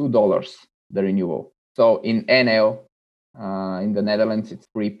than $2 the renewal. So in NL, in the Netherlands it's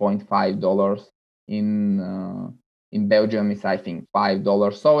 $3.5. In Belgium it's I think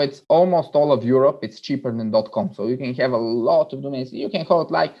 $5. So it's almost all of Europe. It's cheaper than .com. So you can have a lot of domains. You can call it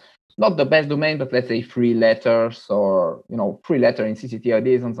like, not the best domain, but let's say 3 letters, or 3 letter in CCTLD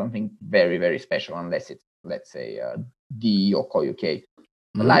isn't something very, very special unless it's, let's say, D or COUK.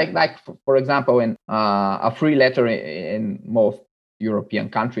 Mm-hmm. Like for example, in a 3 letter in most European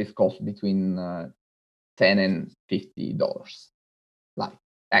countries costs between $10 and $50, like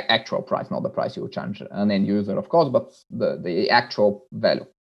actual price, not the price you charge an end user, of course, but the actual value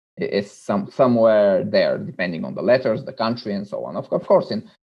is somewhere there, depending on the letters, the country, and so on. Of course,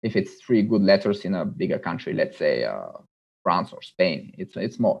 if it's 3 good letters in a bigger country, let's say France or Spain,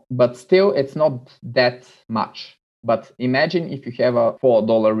 it's more. But still, it's not that much. But imagine if you have a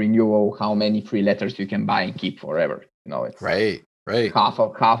 $4 renewal, how many 3 letters you can buy and keep forever. It's right. half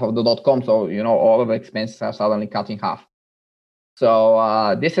of the .com. So all of the expenses are suddenly cut in half.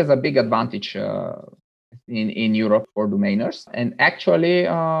 So this is a big advantage in Europe for domainers. And actually,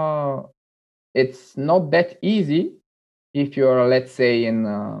 it's not that easy. If you're, let's say,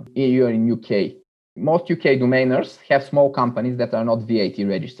 you're in UK, most UK domainers have small companies that are not VAT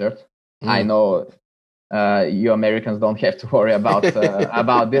registered. I know you Americans don't have to worry about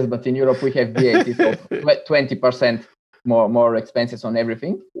this, but in Europe we have VAT, so 20% more expenses on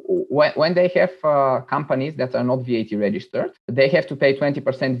everything. When they have companies that are not VAT registered, they have to pay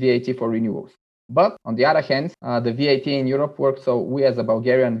 20% VAT for renewals. But on the other hand, the VAT in Europe works. So we, as a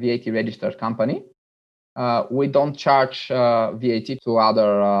Bulgarian VAT registered company, we don't charge VAT to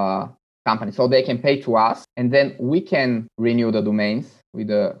other companies. So they can pay to us, and then we can renew the domains with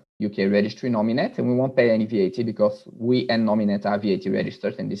the UK registry Nominet, and we won't pay any VAT because we and Nominet are VAT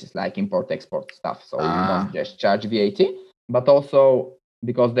registered, and this is like import-export stuff. So we don't just charge VAT, but also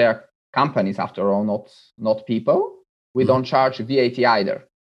because they are companies after all, not people, we don't charge VAT either.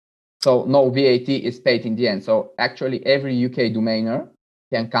 So no VAT is paid in the end. So actually every UK domainer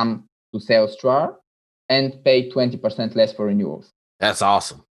can come to Salestra and pay 20% less for renewals. That's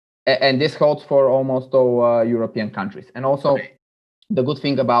awesome. And this holds for almost all European countries. And also the good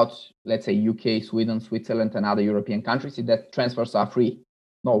thing about, let's say, UK, Sweden, Switzerland, and other European countries is that transfers are free.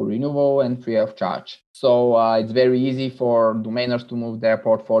 No renewal and free of charge. So it's very easy for domainers to move their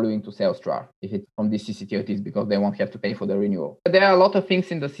portfolio into Salestra if it's from these CCTLDs because they won't have to pay for the renewal. But there are a lot of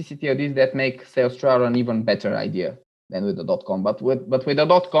things in the CCTLDs that make Salestra an even better idea than with the .com. But with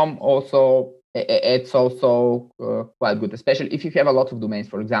the .com also, it's also quite good, especially if you have a lot of domains.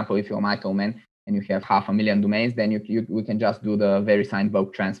 For example, if you're Michael Mann and you have 500,000 domains, then we can just do the VeriSign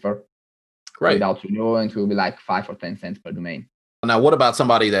bulk transfer without renewal, and it will be like 5 or 10 cents per domain. Now, what about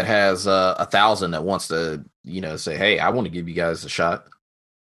somebody that has 1,000 that wants to, say, hey, I want to give you guys a shot?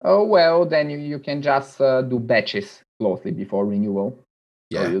 Oh, well, then you can just do batches closely before renewal.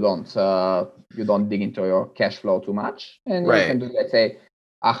 Yeah. So you don't dig into your cash flow too much. And you can do, let's say,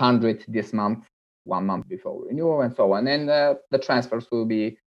 100 this month, 1 month before renewal, and so on. And the transfers will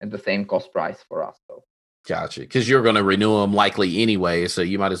be at the same cost price for us. So. Gotcha. Because you're going to renew them likely anyway. So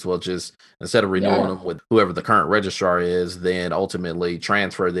you might as well just, instead of renewing them with whoever the current registrar is, then ultimately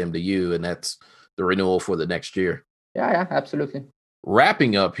transfer them to you. And that's the renewal for the next year. Yeah, absolutely.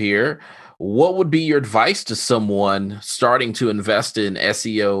 Wrapping up here, what would be your advice to someone starting to invest in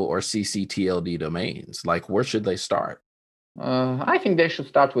SEO or CCTLD domains? Like, where should they start? I think they should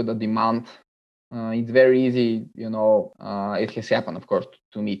start with the demand. It's very easy, it has happened, of course,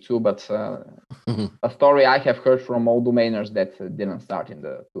 to me too, but a story I have heard from all domainers that didn't start in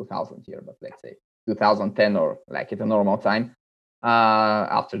the 2000 year, but let's say 2010 or like at a normal time,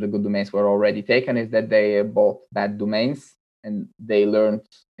 after the good domains were already taken, is that they bought bad domains and they learned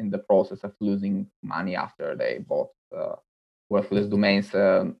in the process of losing money after they bought worthless domains,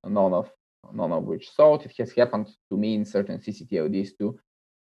 none of which sold. It has happened to me in certain CCTLDs too.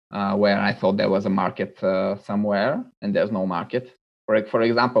 Where I thought there was a market somewhere and there's no market. For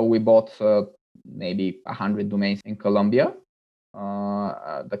example, we bought maybe 100 domains in Colombia.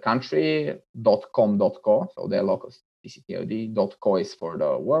 The country .com.co, so their local CCTLD. .co is for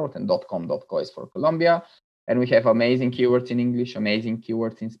the world and .com.co is for Colombia. And we have amazing keywords in English, amazing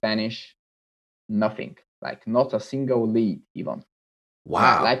keywords in Spanish. Nothing, like not a single lead even.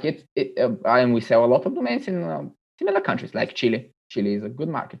 Wow. Like and we sell a lot of domains in similar countries like Chile. Chile is a good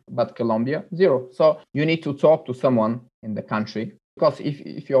market, but Colombia, 0. So you need to talk to someone in the country, because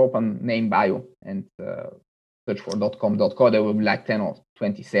if you open name bio and search for .com.co, there will be like 10 or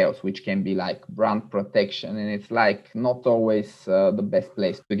 20 sales, which can be like brand protection. And it's like not always the best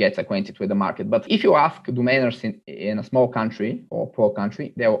place to get acquainted with the market. But if you ask domainers in a small country or poor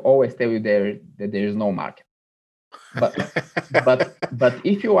country, they will always tell you that there is no market. But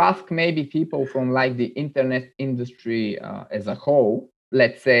if you ask maybe people from like the internet industry as a whole,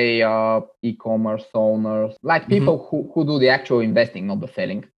 let's say e-commerce owners, like people who do the actual investing, not the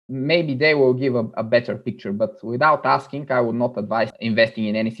selling, maybe they will give a better picture. But without asking, I would not advise investing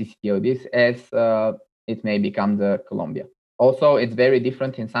in any CCTLDs, as it may become the Colombia. Also, it's very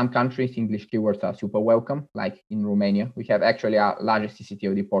different in some countries. English keywords are super welcome, like in Romania. We have actually our largest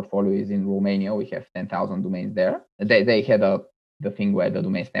CCTLD portfolio is in Romania. We have 10,000 domains there. They had the thing where the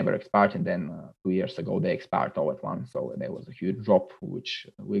domains never expired, and then 2 years ago they expired all at once. So there was a huge drop, which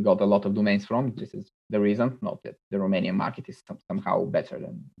we got a lot of domains from. This is the reason, not that the Romanian market is somehow better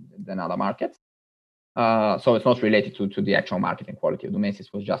than other markets. So it's not related to the actual marketing quality of domains. It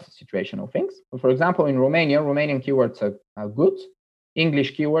was just a situational things. But for example, in Romania, Romanian keywords are good.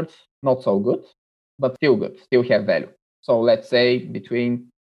 English keywords, not so good, but still good, still have value. So let's say between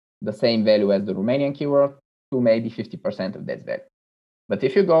the same value as the Romanian keyword to maybe 50% of that value. But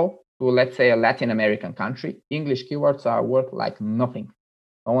if you go to, let's say, a Latin American country, English keywords are worth like nothing.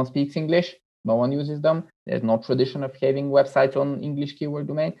 No one speaks English, no one uses them. There's no tradition of having websites on English keyword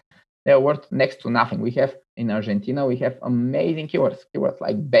domain. They're worth next to nothing. We have in Argentina, we have amazing keywords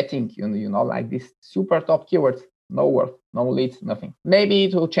like betting, like these super top keywords, no worth, no leads, nothing. Maybe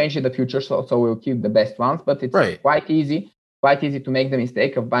it will change in the future, so we'll keep the best ones, but it's quite easy to make the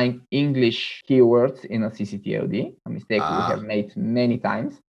mistake of buying English keywords in a CCTLD, a mistake we have made many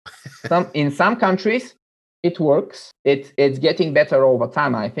times. In some countries, It works. It's getting better over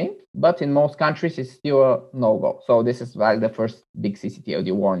time, I think. But in most countries, it's still a no-go. So this is like the first big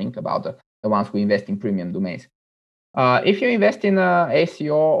CCTLD warning about the ones who invest in premium domains. If you invest in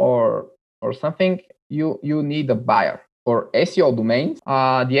SEO or something, you need a buyer. For SEO domains,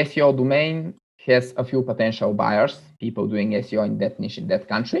 the SEO domain has a few potential buyers, people doing SEO in that niche in that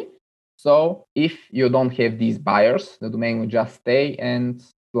country. So if you don't have these buyers, the domain will just stay and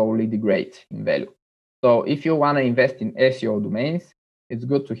slowly degrade in value. So if you want to invest in SEO domains, it's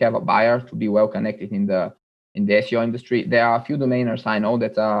good to have a buyer to be well connected in the SEO industry. There are a few domainers I know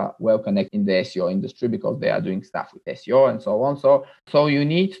that are well connected in the SEO industry because they are doing stuff with SEO and so on. So you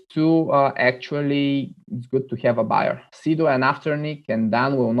need to actually, it's good to have a buyer. Sido and Afternic and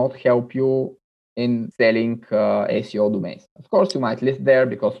Dan will not help you in selling SEO domains. Of course, you might list there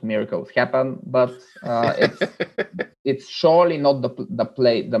because miracles happen, but it's surely not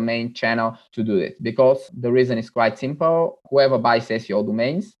the main channel to do it, because the reason is quite simple. Whoever buys SEO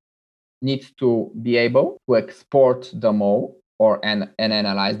domains needs to be able to export them all and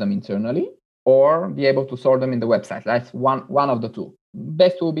analyze them internally, or be able to sort them in the website. That's one of the two.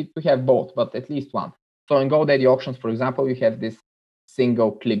 Best will be to have both, but at least one. So in GoDaddy Auctions, for example, you have this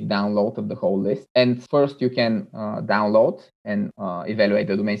single click download of the whole list. And first you can download and evaluate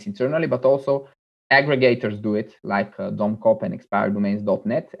the domains internally, but also aggregators do it, like Domcop and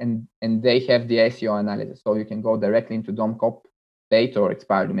expireddomains.net, and they have the SEO analysis. So you can go directly into Domcop State or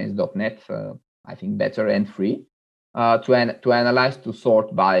expireddomains.net, I think better and free, to analyze, to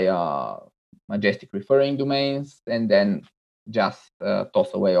sort by Majestic referring domains, and then just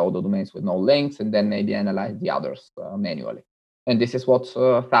toss away all the domains with no links, and then maybe analyze the others manually. And this is what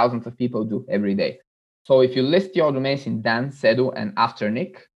thousands of people do every day. So if you list your domains in Dan, Sedu, and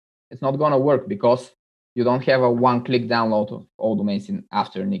Afternic, it's not going to work because you don't have a one-click download of all domains in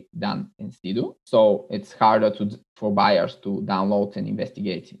Afternic, Dan, and Sedu. So it's harder for buyers to download and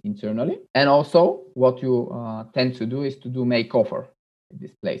investigate internally. And also, what you tend to do is to do make offer in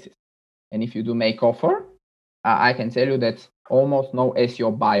these places. And if you do make offer, I can tell you that almost no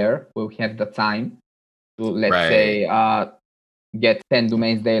SEO buyer will have the time to, let's say, get 10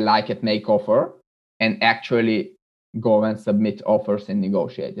 domains they like at make offer and actually go and submit offers and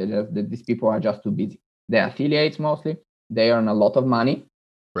negotiate. These people are just too busy. They're affiliates mostly. They earn a lot of money.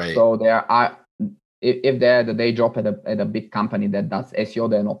 Right. So they are, if they're the day job at a big company that does SEO,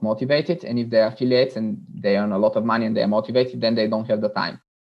 they're not motivated. And if they're affiliates and they earn a lot of money and they're motivated, then they don't have the time.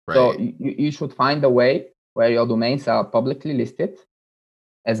 Right. So you should find a way where your domains are publicly listed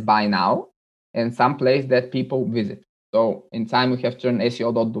as buy now and some place that people visit. So in time, we have turned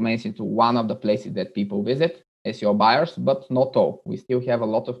SEO.domains into one of the places that people visit, SEO buyers, but not all. We still have a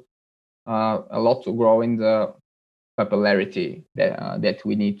lot to grow in the popularity that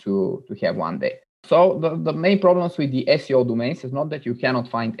we need to have one day. So the main problems with the SEO domains is not that you cannot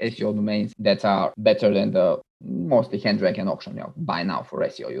find SEO domains that are better than the mostly hand drag and auction. Buy now for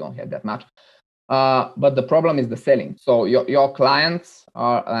SEO, you don't have that much. But the problem is the selling. So your clients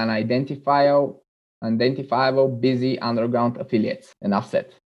are an identifiable busy underground affiliates, enough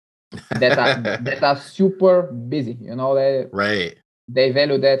said, that are super busy. They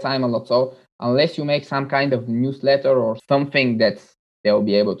value their time a lot. So unless you make some kind of newsletter or something that they'll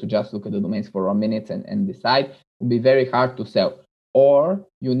be able to just look at the domains for a minute and decide, it will be very hard to sell. Or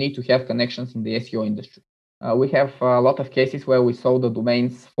you need to have connections in the SEO industry. We have a lot of cases where we sold the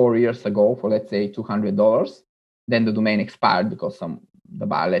domains 4 years ago for, let's say, $200. Then the domain expired because the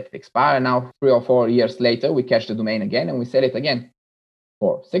buyer let it expire. And now 3 or 4 years later, we catch the domain again and we sell it again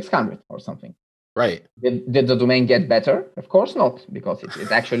for $600 or something. Right. Did the domain get better? Of course not, because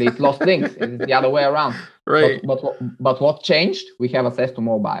it lost links. It's the other way around. Right. But what changed? We have access to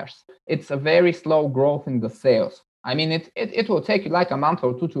more buyers. It's a very slow growth in the sales. I mean, it will take you like a month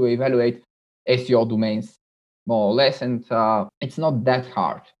or two to evaluate SEO domains, more or less, and it's not that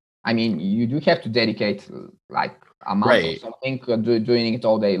hard. I mean, you do have to dedicate like a month or something doing it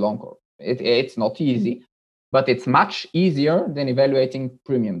all day long. It's not easy, but it's much easier than evaluating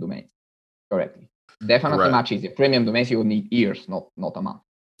premium domains correctly. Definitely much easier. Premium domains, you will need years, not a month.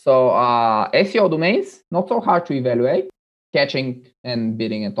 So SEO domains, not so hard to evaluate. Catching and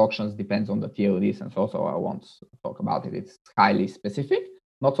bidding at auctions depends on the TLDs, and so I won't talk about it. It's highly specific.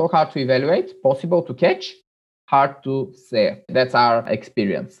 Not so hard to evaluate, possible to catch, hard to sell. That's our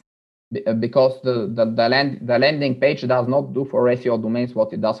experience. Because the landing page does not do for SEO domains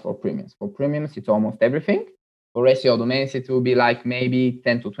what it does for premiums. For premiums, it's almost everything. For SEO domains, it will be like maybe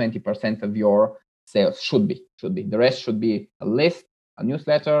 10 to 20% of your sales should be. The rest should be a list, a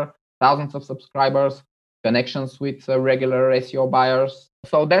newsletter, thousands of subscribers, connections with regular SEO buyers.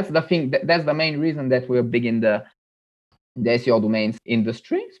 So that's the thing. That's the main reason that we're big in the SEO domains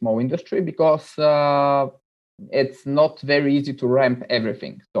industry, small industry, because it's not very easy to ramp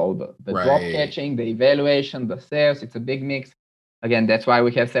everything. So the drop catching, the evaluation, the sales, it's a big mix. Again, that's why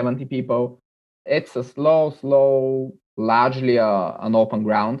we have 70 people. It's a slow, largely an open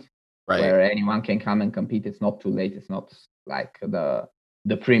ground where anyone can come and compete. It's not too late. It's not like the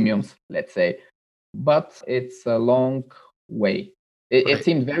premiums, let's say, but it's a long way. It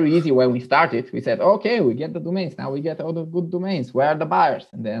seemed very easy when we started. We said, okay, we get the domains. Now we get all the good domains. Where are the buyers?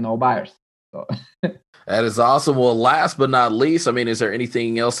 And there are no buyers. So that is awesome. Well, last but not least, I mean, is there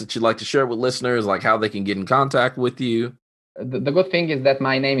anything else that you'd like to share with listeners, like how they can get in contact with you? The good thing is that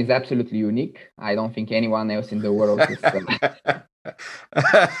my name is absolutely unique. I don't think anyone else in the world has the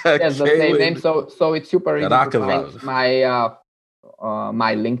same name. So it's super easy to find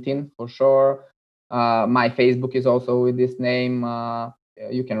my LinkedIn for sure. My Facebook is also with this name.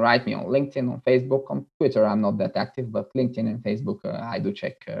 You can write me on LinkedIn, on Facebook, on Twitter. I'm not that active, but LinkedIn and Facebook, I do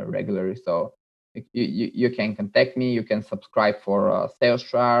check regularly. So you can contact me. You can subscribe for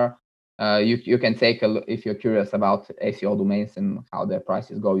SalesStar. You can take a look if you're curious about SEO domains and how their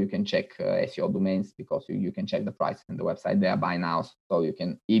prices go. You can check SEO domains because you can check the price in the website there by now. So you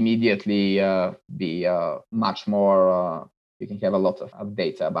can immediately be much more. You can have a lot of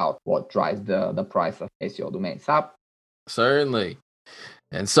data about what drives the price of SEO domains up. Certainly.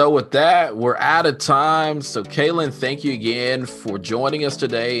 And so with that, we're out of time. So Kalin, thank you again for joining us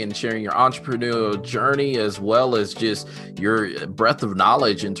today and sharing your entrepreneurial journey, as well as just your breadth of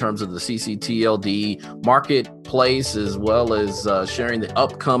knowledge in terms of the CCTLD marketplace, as well as sharing the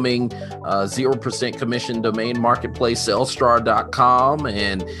upcoming 0% commission domain marketplace, SalesStar.com,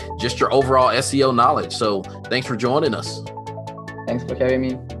 and just your overall SEO knowledge. So thanks for joining us. Thanks for having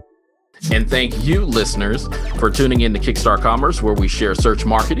me. And thank you, listeners, for tuning in to Kickstart Commerce, where we share search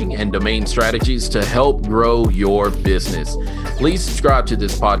marketing and domain strategies to help grow your business. Please subscribe to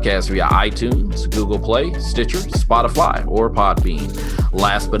this podcast via iTunes, Google Play, Stitcher, Spotify, or Podbean.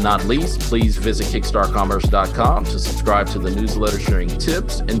 Last but not least, please visit kickstartcommerce.com to subscribe to the newsletter sharing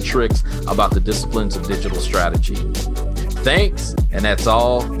tips and tricks about the disciplines of digital strategy. Thanks, and that's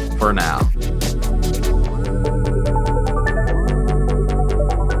all for now.